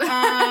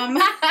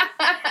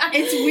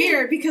 It's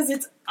weird because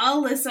it's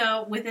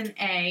Alyssa with an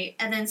A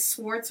and then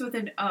Swartz with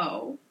an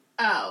O.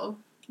 Oh,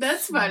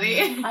 that's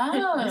funny.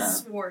 Oh.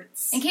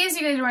 Swartz. In case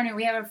you guys are wondering,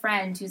 we have a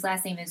friend whose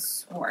last name is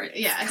Swartz.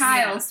 Yes.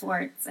 Kyle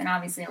Swartz, and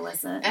obviously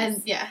Alyssa.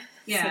 And yeah,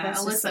 so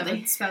Alyssa,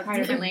 but spelled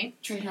differently.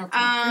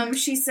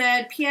 She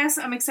said, P.S.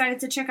 I'm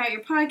excited to check out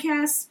your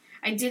podcast.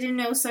 I didn't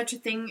know such a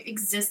thing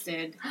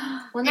existed.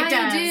 Well, now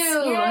you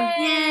do.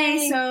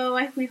 Yay!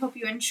 So we hope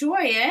you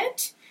enjoy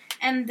it.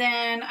 And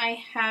then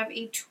I have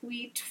a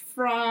tweet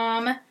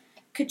from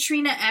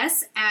Katrina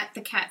S. at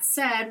The Cat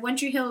Said, One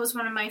Tree Hill was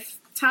one of my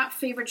top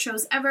favorite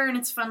shows ever, and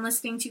it's fun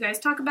listening to you guys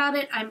talk about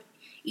it. I'm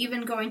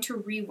even going to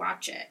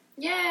rewatch it.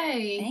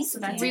 Yay! So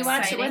that's rewatch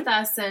exciting. it with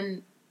us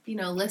and,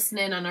 listen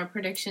in on our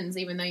predictions,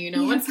 even though you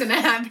know what's going to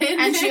happen.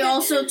 And she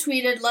also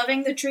tweeted,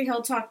 loving the Tree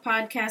Hill Talk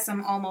podcast.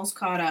 I'm almost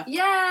caught up.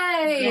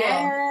 Yay!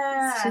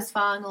 Yeah. She's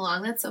following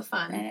along. That's so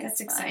fun. That's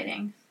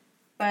exciting.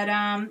 But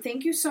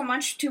thank you so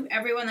much to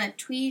everyone that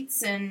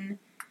tweets and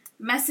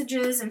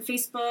messages and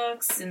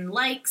Facebooks and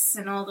likes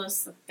and all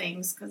those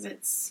things, because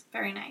it's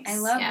very nice. I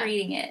love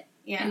reading it.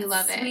 Yeah, we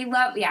love it.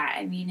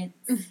 I mean,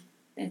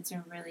 it's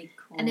a really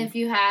cool. And if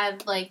you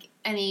have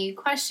any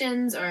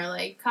questions or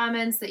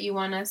comments that you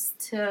want us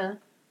to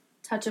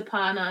touch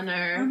upon on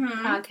our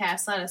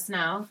podcast, let us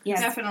know. Yes,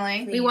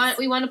 definitely. Please.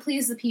 We want to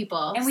please the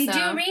people, and we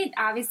do read,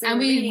 obviously, and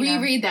we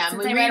reread them.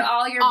 We read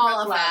all your all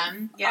Brooke of love.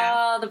 them. Yeah,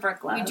 all the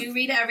Brooke love. We do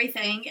read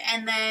everything,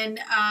 and then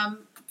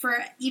for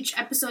each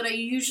episode, I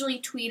usually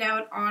tweet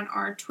out on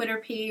our Twitter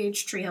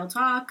page, Tree Hill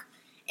Talk,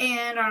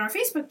 and on our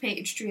Facebook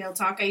page, Tree Hill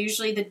Talk. I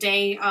usually the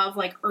day of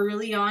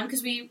early on,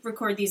 because we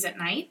record these at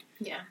night.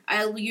 Yeah.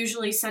 I'll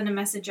usually send a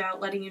message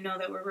out letting you know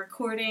that we're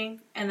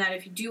recording, and that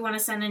if you do want to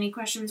send any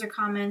questions or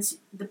comments,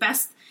 the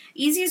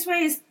easiest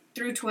way is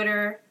through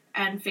Twitter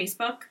and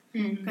Facebook,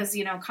 because,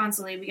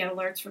 constantly we get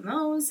alerts from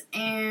those,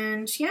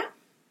 and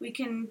we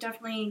can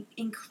definitely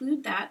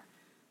include that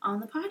on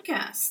the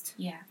podcast.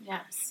 Yeah.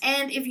 Yes.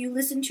 And if you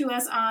listen to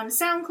us on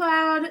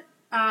SoundCloud,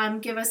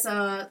 give us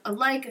a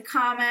like, a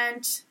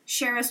comment,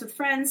 share us with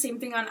friends, same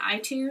thing on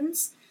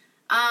iTunes.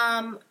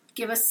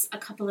 Give us a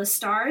couple of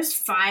stars.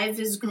 5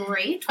 is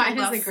great. 5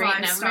 is a great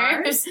number.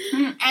 Stars.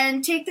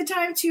 And take the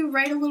time to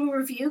write a little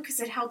review,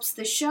 because it helps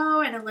the show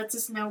and it lets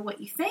us know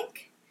what you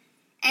think.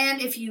 And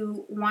if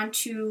you want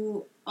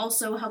to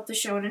also help the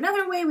show in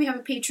another way, we have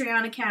a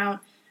Patreon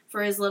account.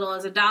 For as little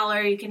as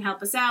 $1, you can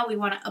help us out. We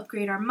want to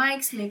upgrade our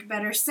mics, make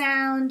better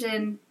sound,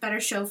 and better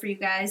show for you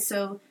guys.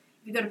 So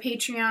if you go to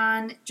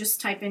Patreon,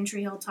 just type in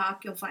Tree Hill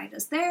Talk, you'll find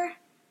us there.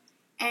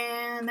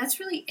 And that's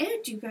really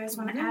it. Do you guys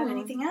want to add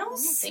anything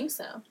else? I don't think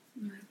so.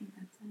 No, I think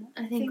that's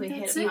it. I think we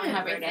that's hit it.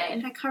 covered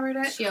it. I covered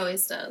it. She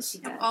always does. She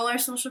does. All our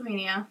social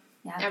media.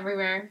 Yeah.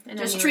 Everywhere. And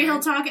Just anywhere. Tree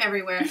Hill Talk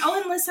everywhere. Oh,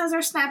 and Liz has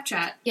our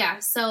Snapchat. Yeah,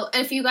 so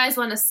if you guys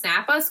want to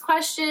snap us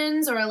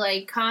questions or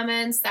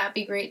comments, that'd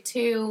be great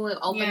too. We'll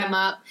open them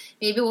up.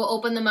 Maybe we'll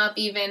open them up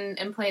even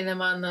and play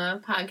them on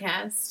the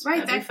podcast.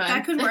 Right, that'd be fun.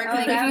 that could work. Oh,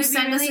 If that you would be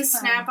send us really a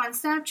fun. snap on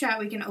Snapchat,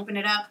 we can open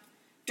it up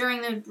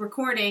during the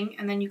recording,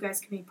 and then you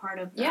guys can be part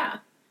of that. Yeah.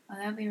 Oh,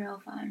 that'd be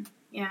real fun.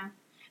 Yeah.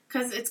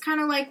 Because it's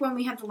kind of like when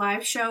we had the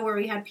live show where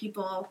we had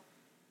people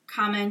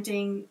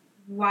commenting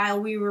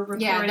while we were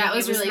recording. Yeah, that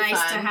was really nice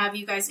fun. to have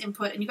you guys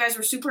input, and you guys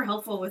were super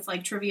helpful with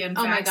trivia and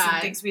Oh my facts God.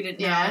 and things we didn't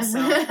Yeah. know. So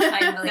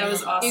That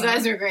was awesome. You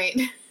guys are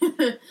great.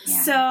 Yeah.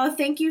 So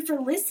thank you for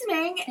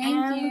listening, Thank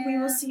and you. we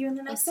will see you in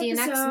the next See you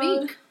episode. next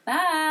week. Bye.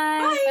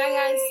 Bye.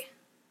 Bye, guys.